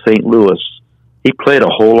in St. Louis, he played a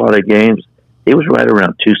whole lot of games. He was right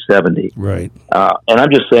around 270. Right. And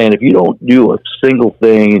I'm just saying, if you don't do a single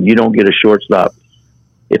thing and you don't get a shortstop,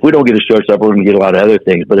 if we don't get a shortstop, we're going to get a lot of other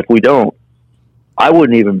things. But if we don't, I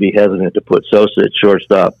wouldn't even be hesitant to put Sosa at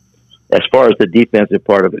shortstop. As far as the defensive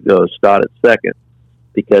part of it goes, Stott at second,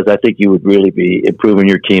 because I think you would really be improving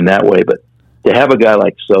your team that way. But to have a guy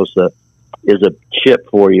like Sosa is a chip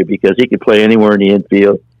for you because he can play anywhere in the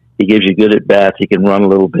infield. He gives you good at-bats. He can run a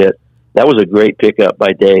little bit. That was a great pickup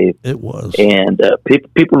by Dave. It was. And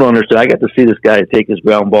people don't understand. I got to see this guy take his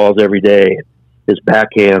ground balls every day. his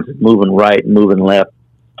backhands, moving right and moving left.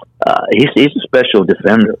 He's a special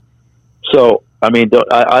defender. So, I mean,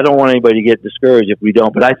 I don't want anybody to get discouraged if we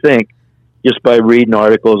don't, but I think just by reading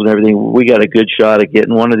articles and everything, we got a good shot at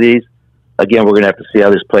getting one of these. Again, we're going to have to see how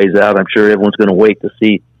this plays out. I'm sure everyone's going to wait to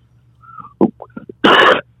see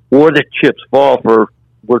where the chips fall for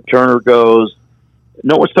where Turner goes.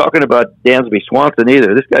 No one's talking about Dansby Swanson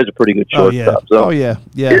either. This guy's a pretty good shortstop. It's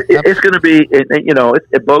going to be,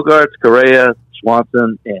 it's Bogaerts, Correa,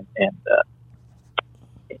 Swanson, and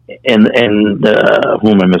who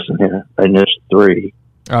am I missing here? I missed three.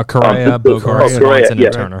 Correa, Bogaerts, Swanson,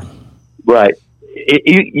 and Turner. Right.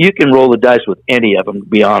 You can roll the dice with any of them, to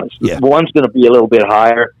be honest. Yeah. One's going to be a little bit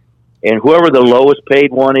higher, and whoever the lowest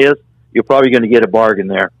paid one is, you're probably going to get a bargain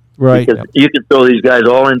there. Right. Because you can throw these guys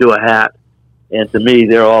all into a hat, and to me,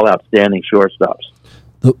 they're all outstanding shortstops.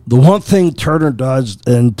 The one thing Turner does,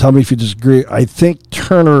 and tell me if you disagree, I think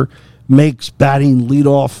Turner makes batting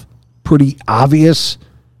leadoff pretty obvious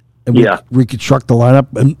and reconstruct the lineup.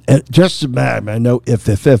 And just I know if,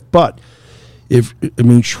 but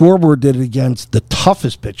Schwarber did it against the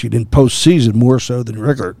toughest pitching in postseason more so than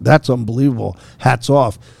regular. That's unbelievable. Hats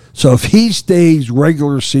off. So if he stays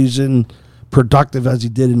regular season productive as he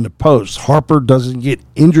did in the post, Harper doesn't get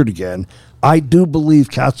injured again, I do believe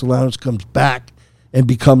Castellanos comes back and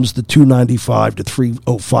becomes the 295 to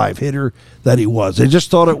 305 hitter that he was. I just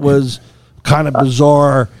thought it was kind of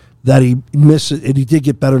bizarre that he missed it, and he did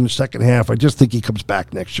get better in the second half. I just think he comes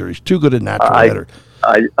back next year. He's too good a natural hitter.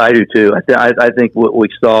 I do too. I think what we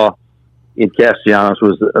saw in Castellanos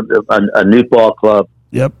was a new ball club.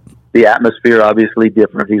 Yep. The atmosphere obviously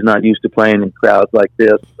different. He's not used to playing in crowds like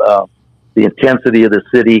this. The intensity of the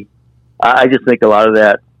city. I just think a lot of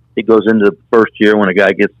that, it goes into the first year when a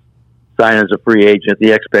guy gets signed as a free agent.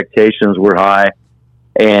 The expectations were high.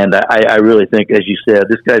 And I really think, as you said,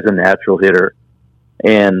 this guy's a natural hitter.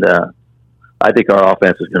 And I think our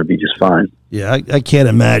offense is going to be just fine. Yeah, I can't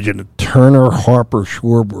imagine Turner, Harper,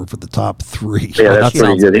 Schwarber for the top three. Yeah, that's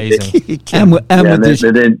pretty good. And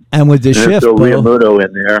with the shift, throw Realmuto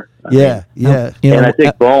in there. Yeah. And I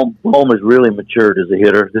think Bohm has really matured as a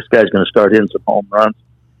hitter. This guy's going to start hitting some home runs.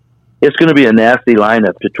 It's going to be a nasty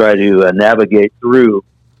lineup to try to navigate through,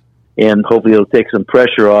 and hopefully it'll take some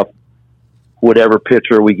pressure off whatever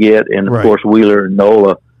pitcher we get, and of course Wheeler and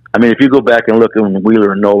Nola. I mean, if you go back and look at when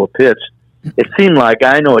Wheeler and Nola pitched, it seemed like,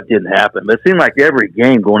 I know it didn't happen, but it seemed like every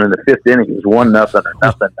game going in the fifth inning was 1-0 or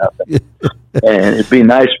nothing. And it'd be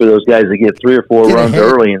nice for those guys to get 3 or 4 runs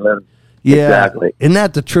early and let them. Yeah, exactly. Isn't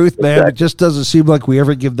that the truth, man? Exactly. It just doesn't seem like we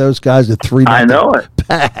ever give those guys a 3-0. I know it.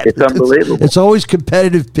 Bat. It's unbelievable. It's always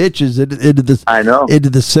competitive pitches into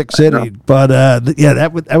the sixth inning. But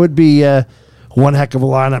that would be one heck of a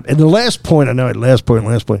lineup. And the last point, last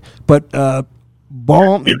point. But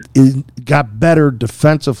Bohm got better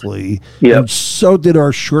defensively, and so did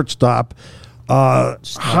our shortstop.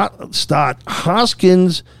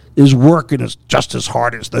 Hoskins is working just as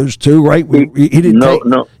hard as those two, right? He didn't go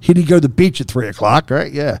to the beach at 3:00,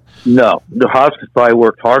 right? Yeah. No, the Hoskins probably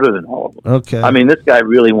worked harder than all of them. Okay. I mean, this guy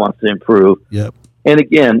really wants to improve. Yep. And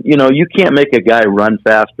again, you can't make a guy run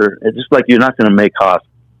faster. It's just like you're not going to make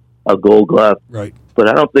Hoskins a Gold Glove. Right. But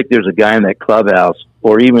I don't think there's a guy in that clubhouse,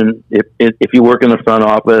 or even if you work in the front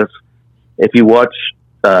office, if you watch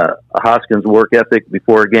Hoskins' work ethic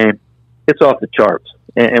before a game, it's off the charts.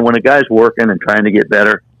 And when a guy's working and trying to get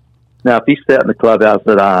better, now if he's sat in the clubhouse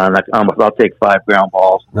that I'll take 5 ground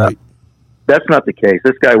balls, right? That's not the case.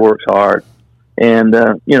 This guy works hard, and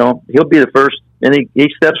he'll be the first. And he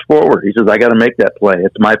steps forward. He says, "I got to make that play.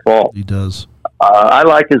 It's my fault." He does. I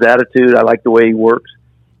like his attitude. I like the way he works.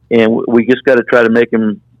 And we just got to try to make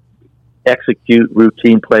him execute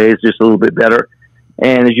routine plays just a little bit better.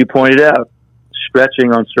 And as you pointed out,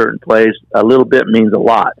 stretching on certain plays a little bit means a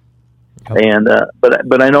lot. Yep. And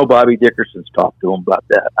but I know Bobby Dickerson's talked to him about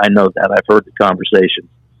that. I know that. I've heard the conversation.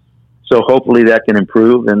 So hopefully that can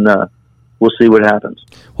improve, and we'll see what happens.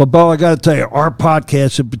 Well, Bo, I got to tell you, our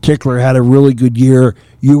podcast in particular had a really good year.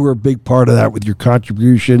 You were a big part of that with your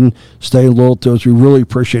contribution, staying loyal to us. We really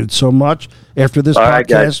appreciate it so much. After this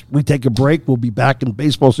podcast, we take a break. We'll be back in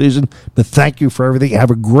baseball season. But thank you for everything.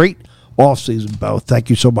 Have a great off season, Bo.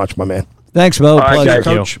 Thank you so much, my man. Thanks, Bo. Pleasure,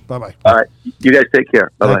 Coach. Bye-bye. All right. You guys take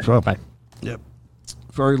care. Bye-bye. Bye. Yep.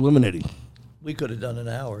 Very illuminating. We could have done an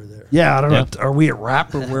hour there. Yeah, I don't know. Are we at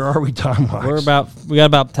wrap, or where are we time-wise? We got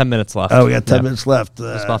about 10 minutes left. Oh, we got 10 minutes left.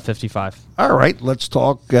 It's about 55. All right, let's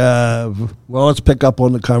talk. Let's pick up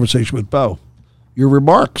on the conversation with Bo. Your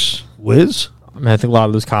remarks, Wiz? I mean, I think a lot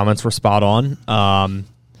of those comments were spot on.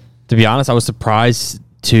 To be honest, I was surprised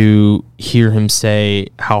to hear him say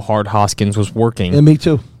how hard Hoskins was working. And me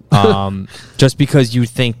too. Just because you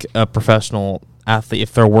think a professional athlete,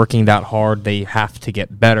 if they're working that hard, they have to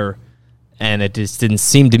get better. And it just didn't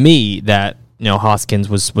seem to me that, Hoskins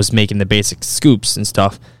was making the basic scoops and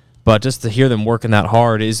stuff. But just to hear them working that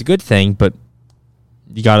hard is a good thing. But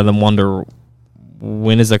you got to then wonder,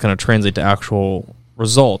 when is that going to translate to actual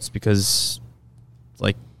results? Because,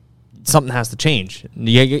 something has to change.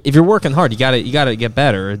 If you're working hard, you got to get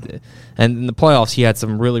better. And in the playoffs, he had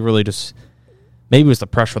some really, really just. Maybe it was the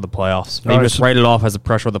pressure of the playoffs. Maybe just write it off as the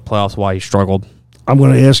pressure of the playoffs why he struggled. I'm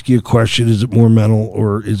going to ask you a question. Is it more mental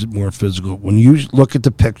or is it more physical? When you look at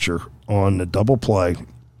the picture on the double play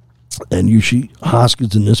and you see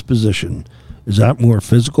Hoskins in this position, is that more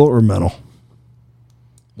physical or mental?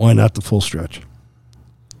 Why not the full stretch?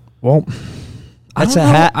 Well, that's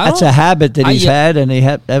a habit that he's had, and he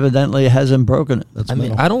evidently hasn't broken it.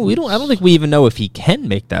 I don't think we even know if he can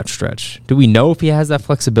make that stretch. Do we know if he has that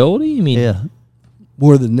flexibility? Yeah.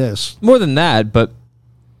 More than this. More than that, but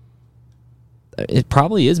it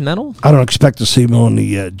probably is mental. I don't expect to see him on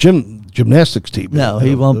the gymnastics team. No,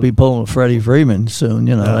 he won't be pulling Freddie Freeman soon,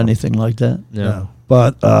 anything like that. No.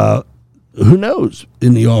 But who knows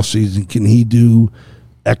in the offseason, can he do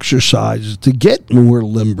exercises to get more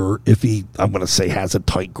limber if he, I'm going to say, has a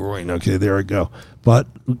tight groin. Okay, there we go. But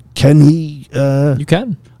can he? You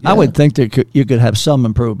can. Yeah. I would think that you could have some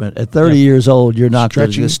improvement. At 30 years old, you're not going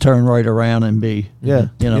to just turn right around and be, a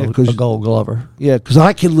Gold Glover. Yeah, because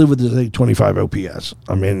I can live with his 25 OPS.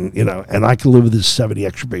 And I can live with his 70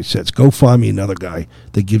 extra base hits. Go find me another guy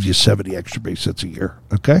that gives you 70 extra base hits a year.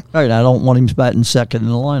 Okay. All right. I don't want him batting second in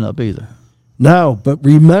the lineup either. No, but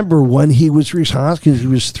remember when he was Rhys Hoskins, he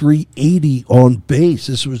was 380 on base.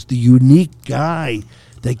 This was the unique guy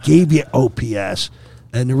that gave you OPS.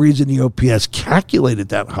 And the reason the OPS calculated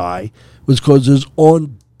that high was because his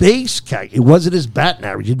on base it wasn't his batting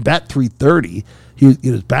average. He didn't bat 330.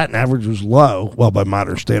 His batting average was low. Well, by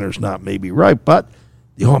modern standards, not maybe right, but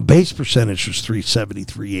the on base percentage was 370,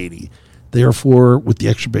 380. Therefore, with the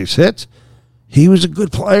extra base hits, he was a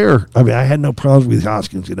good player. I had no problems with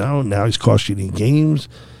Hoskins, Now he's costing you games.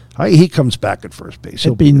 He comes back at first base.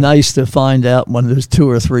 It'd be nice to find out when there's 2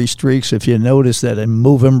 or 3 streaks, if you notice that, and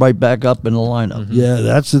move him right back up in the lineup. Mm-hmm. Yeah,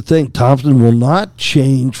 that's the thing. Thompson will not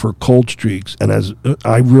change for cold streaks. And as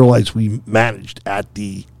I realized, we managed at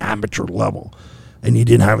the amateur level, and you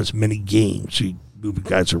didn't have as many games, so you moving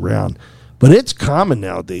guys around. But it's common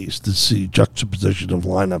nowadays to see juxtaposition of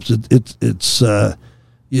lineups. It's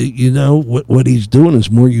what he's doing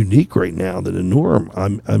is more unique right now than the norm.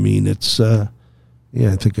 It's.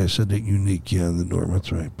 I think I said that unique. Yeah, the norm.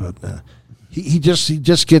 That's right. But he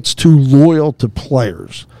just gets too loyal to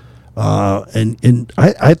players, and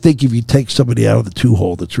I think if you take somebody out of the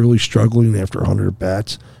 2-hole that's really struggling after 100 at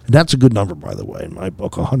bats, and that's a good number by the way in my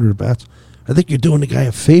book, 100 at bats, I think you're doing the guy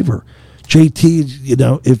a favor.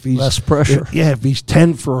 JT, if he's less pressure, if he's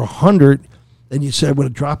 10 for 100, and you say I'm going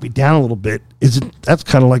to drop you down a little bit, that's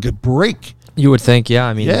kind of like a break? You would think,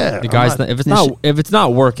 yeah. The guy's if it's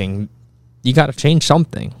not working, you got to change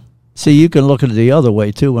something. See, you can look at it the other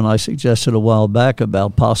way, too, when I suggested a while back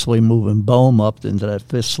about possibly moving Bohm up into that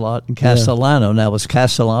 5th slot and Castellano. Yeah. Now, is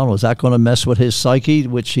that going to mess with his psyche,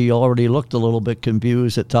 which he already looked a little bit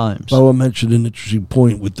confused at times? Well, I mentioned an interesting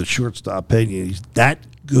point with the shortstop Pena. He's that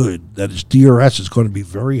good that his DRS is going to be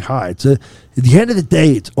very high. At the end of the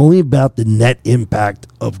day, it's only about the net impact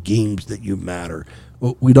of games that you matter.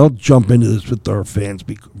 Well, we don't jump into this with our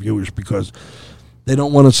viewers, because they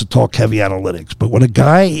don't want us to talk heavy analytics. But when a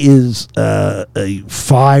guy is a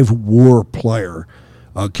 5-WAR player,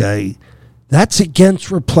 okay, that's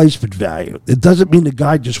against replacement value. It doesn't mean the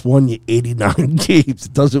guy just won you 89 games.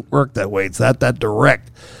 It doesn't work that way. It's not that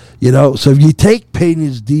direct. So if you take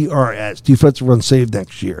Pena's DRS, defensive run saved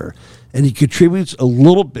next year, and he contributes a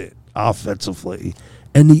little bit offensively,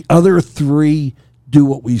 and the other 3 do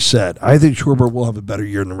what we said, I think Schwarber will have a better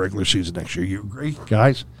year in the regular season next year. You agree,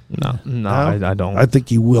 guys? No, I don't. I think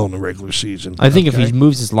he will in the regular season. I think if he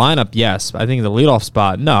moves his lineup, yes. I think the leadoff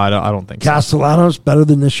spot, no, I don't think Castellanos better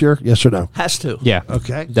than this year? Yes or no? Has to. Yeah.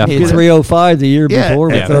 Okay. Definitely. He had 305 the year before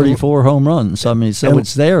with 34 home runs.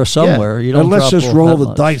 It's there somewhere. You don't. And let's just roll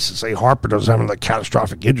the dice and say Harper doesn't have another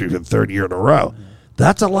catastrophic injury for the 3rd year in a row.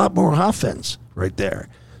 That's a lot more offense right there.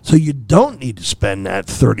 So you don't need to spend that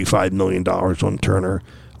 $35 million on Turner.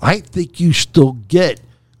 I think you still get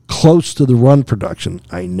close to the run production.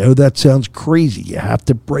 I know that sounds crazy. You have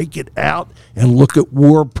to break it out and look at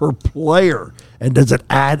WAR per player. And does it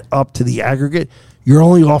add up to the aggregate? You're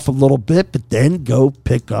only off a little bit, but then go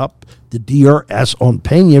pick up the DRS on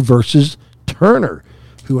Pena versus Turner,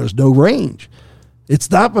 who has no range. It's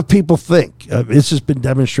not what people think. This has been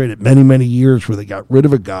demonstrated many, many years where they got rid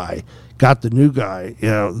of a guy, got the new guy.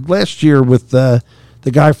 Last year with the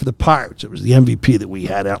guy for the Pirates, it was the MVP that we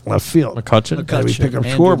had out in left field. McCutchen. We pick up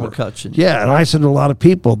Andrew Schwarber. McCutchen. Yeah, and I said to a lot of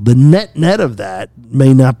people, the net of that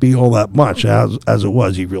may not be all that much. As it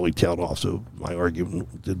was, he really tailed off, so my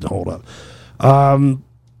argument didn't hold up.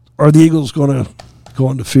 Are the Eagles going to go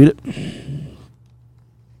undefeated?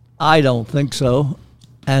 I don't think so.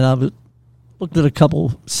 And I've looked at a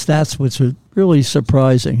couple stats which are really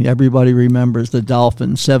surprising. Everybody remembers the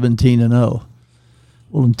Dolphins 17-0.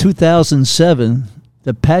 Well, in 2007,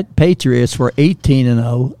 the Patriots were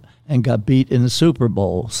 18-0 and got beat in the Super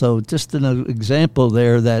Bowl. So just an example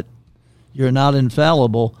there that you're not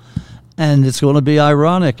infallible. And it's going to be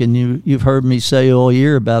ironic, and you've heard me say all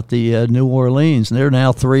year about the New Orleans. They're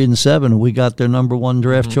now 3-7. We got their number one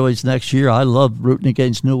draft choice next year. I love rooting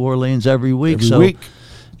against New Orleans every week. Every week.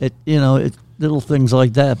 It little things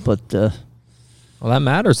like that. But well, that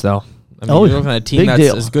matters though. I mean, you're looking at a team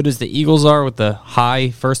that's as good as the Eagles are with the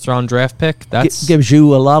high first-round draft pick. That gives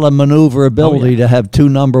you a lot of maneuverability to have two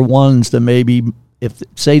number ones that maybe. If,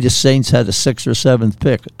 say, the Saints had a 6th or 7th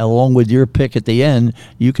pick, along with your pick at the end,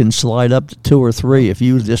 you can slide up to 2 or 3. If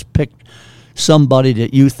you just pick somebody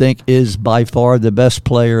that you think is by far the best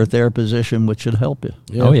player at their position, which should help you.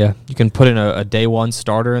 Yeah. Oh, yeah. You can put in a day one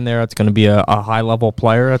starter in there. That's going to be a high-level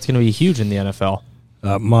player. That's going to be huge in the NFL.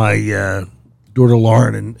 My daughter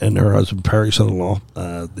Lauren and her husband Perry,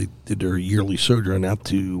 son-in-law, they did their yearly sojourn out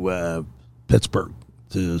to Pittsburgh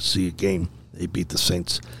to see a game. They beat the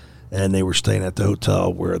Saints. And they were staying at the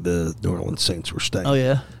hotel where the New Orleans Saints were staying. Oh,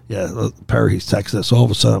 yeah? Yeah, Perry's texted us. All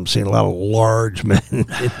of a sudden, I'm seeing a lot of large men in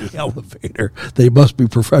the elevator. They must be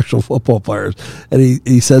professional football players. And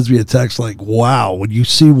he sends me a text like, wow, when you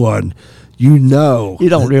see one, you know. You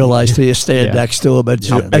don't realize till you stand next to him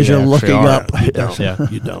as you're looking up.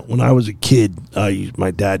 You don't. When I was a kid,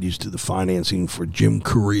 my dad used to do the financing for Jim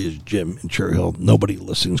Correa's gym in Cherry Hill. Nobody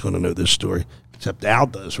listening is going to know this story. Except Al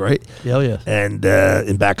does, right? Oh, yeah. And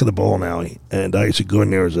in back of the bowling alley. And I used to go in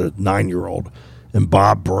there as a 9-year-old. And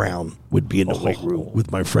Bob Brown would be in the weight room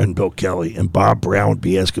with my friend Bill Kelly. And Bob Brown would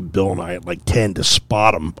be asking Bill and I at like 10 to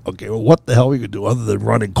spot him. Okay, well, what the hell we could do other than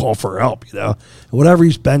run and call for help, And whatever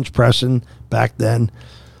he's bench pressing back then,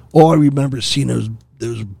 all I remember is seeing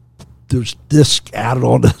those discs added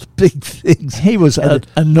on those big things. He was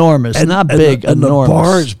enormous, enormous. And the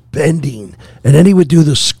bars bending. And then he would do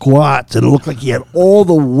the squats, and it looked like he had all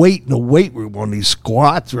the weight in the weight room on these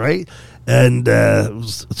squats, right? And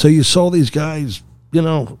so you saw these guys,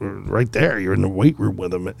 right there. You're in the weight room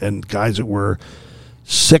with them, and guys that were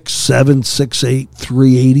 6'7", 6'8",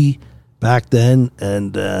 380 back then,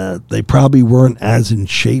 and they probably weren't as in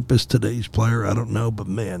shape as today's player. I don't know, but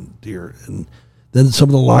man, dear. And then some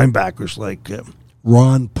of the linebackers like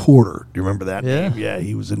Ron Porter. Do you remember that name? Yeah,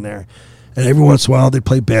 he was in there. And every once in a while they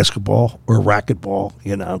play basketball or racquetball,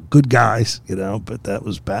 good guys, but that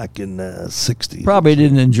was back in the 60s. Probably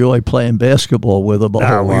didn't enjoy playing basketball with them a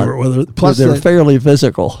whole lot. Plus they're fairly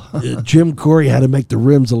physical. Jim Corey had to make the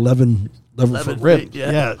rims 11 foot rim.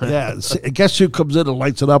 Yeah. Guess who comes in and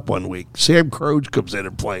lights it up one week? Sam Croge comes in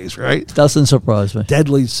and plays, right? Doesn't surprise me.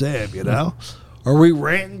 Deadly Sam, Are we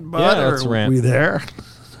ranting, bud? Yeah, let's rant. Are we there?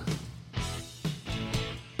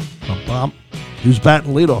 Bob, who's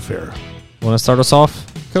batting leadoff here? Want to start us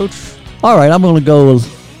off, Coach? All right, I'm going to go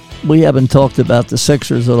with, we haven't talked about the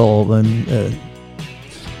Sixers at all. And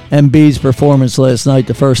Embiid's performance last night,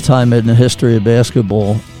 the first time in the history of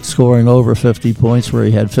basketball, scoring over 50 points where he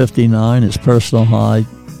had 59, his personal high,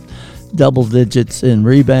 double digits in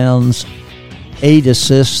rebounds, 8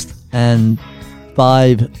 assists, and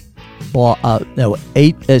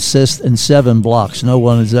 8 assists and 7 blocks. No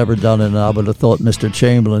one has ever done it, and I would have thought Mr.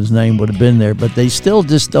 Chamberlain's name would have been there. But they still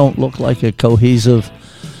just don't look like a cohesive.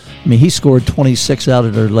 I mean, he scored 26 out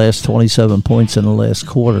of their last 27 points in the last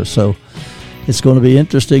quarter. So it's going to be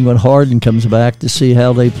interesting when Harden comes back to see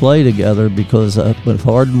how they play together, because if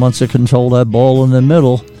Harden wants to control that ball in the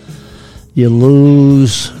middle, you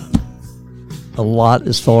lose a lot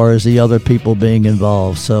as far as the other people being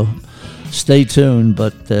involved. So stay tuned,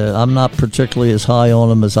 but I'm not particularly as high on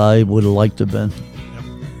him as I would have liked to have been.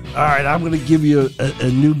 All right, I'm going to give you a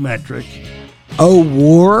new metric.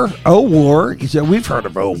 O-War. He said, we've heard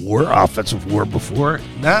of O-War, offensive war before.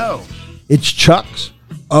 No, it's Chuck's.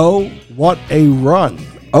 Oh, what a run.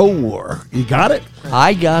 O-War. You got it?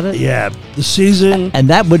 I got it. Yeah, the season. And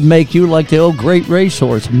that would make you like the old great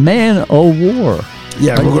racehorse. Man, O-War.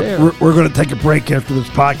 Yeah, we're going to take a break after this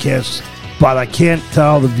podcast, but I can't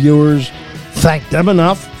tell the viewers thank them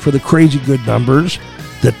enough for the crazy good numbers.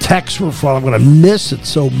 The texts were fun. I'm going to miss it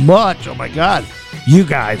so much. Oh, my God. you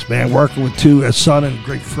guys, man, working with a son and a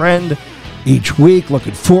great friend each week.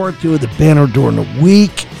 Looking forward to it. The banner during the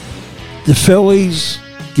week. The Phillies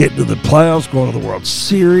getting to the playoffs, going to the World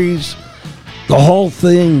Series. The whole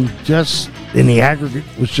thing, just in the aggregate,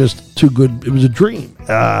 was just too good. It was a dream.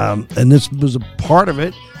 And this was a part of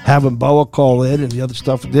it, having Boa call in and the other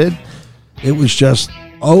stuff it did. It was just,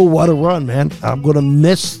 oh, what a run, man. I'm going to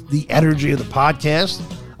miss the energy of the podcast.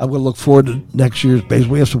 I'm going to look forward to next year's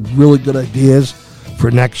baseball. We have some really good ideas for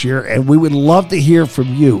next year, and we would love to hear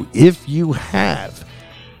from you. If you have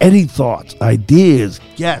any thoughts, ideas,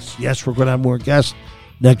 guests, yes, we're going to have more guests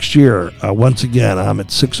next year. Once again, I'm at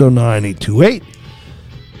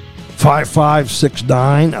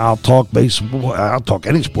 609-828-5569. I'll talk baseball. I'll talk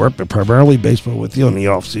any sport, but primarily baseball with you in the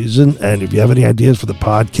off season. And if you have any ideas for the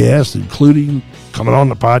podcast, including coming on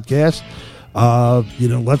the podcast,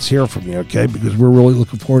 let's hear from you, okay? Because we're really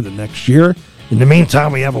looking forward to next year. In the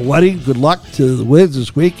meantime, we have a wedding. Good luck to the Wiz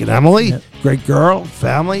this week. And Emily, yep. Great girl,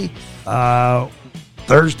 family.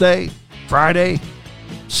 Thursday, Friday,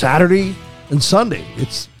 Saturday, and Sunday.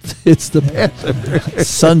 It's the Passover.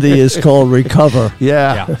 Sunday is called Recover.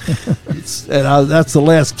 Yeah. And that's the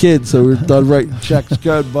last kid, so we're done writing checks.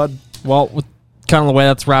 Good, bud. Well, with kind of the way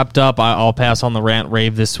that's wrapped up, I'll pass on the rant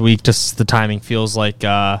rave this week. Just the timing feels like it's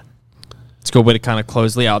a good way to kind of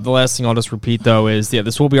close the out. The last thing I'll just repeat, though, is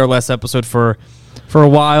this will be our last episode for a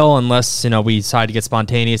while, unless we decide to get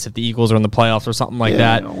spontaneous if the Eagles are in the playoffs or something like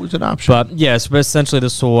that. Always an option. But so essentially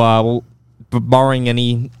this will barring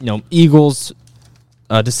any Eagles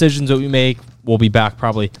decisions that we make, we'll be back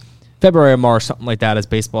probably February or March, something like that, as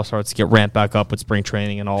baseball starts to get ramped back up with spring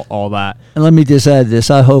training and all that. And let me just add this.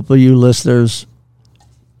 I hope you listeners,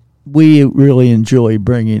 we really enjoy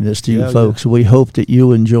bringing this to you folks. Yeah. We hope that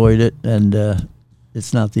you enjoyed it, and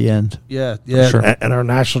it's not the end. Yeah. Sure. And our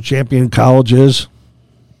national champion college is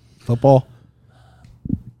football.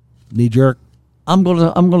 Knee jerk. I'm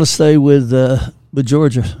gonna stay with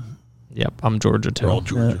Georgia. Yep, I'm Georgia too. We're all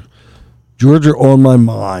Georgia. Yeah. Georgia on my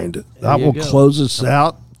mind. That will close us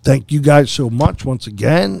out. Thank you guys so much once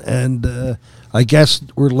again, and I guess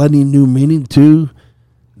we're lending new meaning to.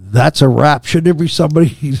 That's a wrap. Shouldn't it be somebody?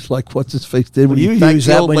 He's like, what's his face? Did you use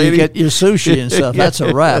that when you get your sushi and stuff? That's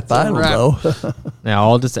a wrap. I don't know. Now,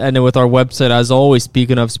 I'll just end it with our website, as always,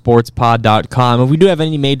 speakingofsportspod.com. If we do have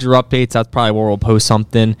any major updates, that's probably where we'll post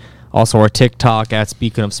something. Also, our TikTok at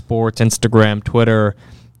Speaking of Sports, Instagram, Twitter.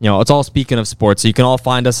 It's all Speaking of Sports. So you can all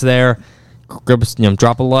find us there.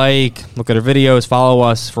 Drop a like, look at our videos, follow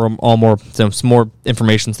us for some more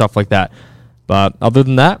information, stuff like that. But other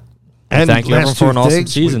than that, and thank you everyone for an awesome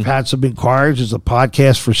season. We've had some inquiries. Is the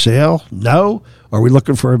podcast for sale? No. Are we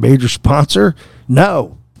looking for a major sponsor?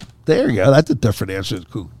 No. There you go. That's a different answer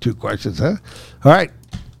to two questions, huh? All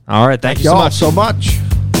right. Thank you so much.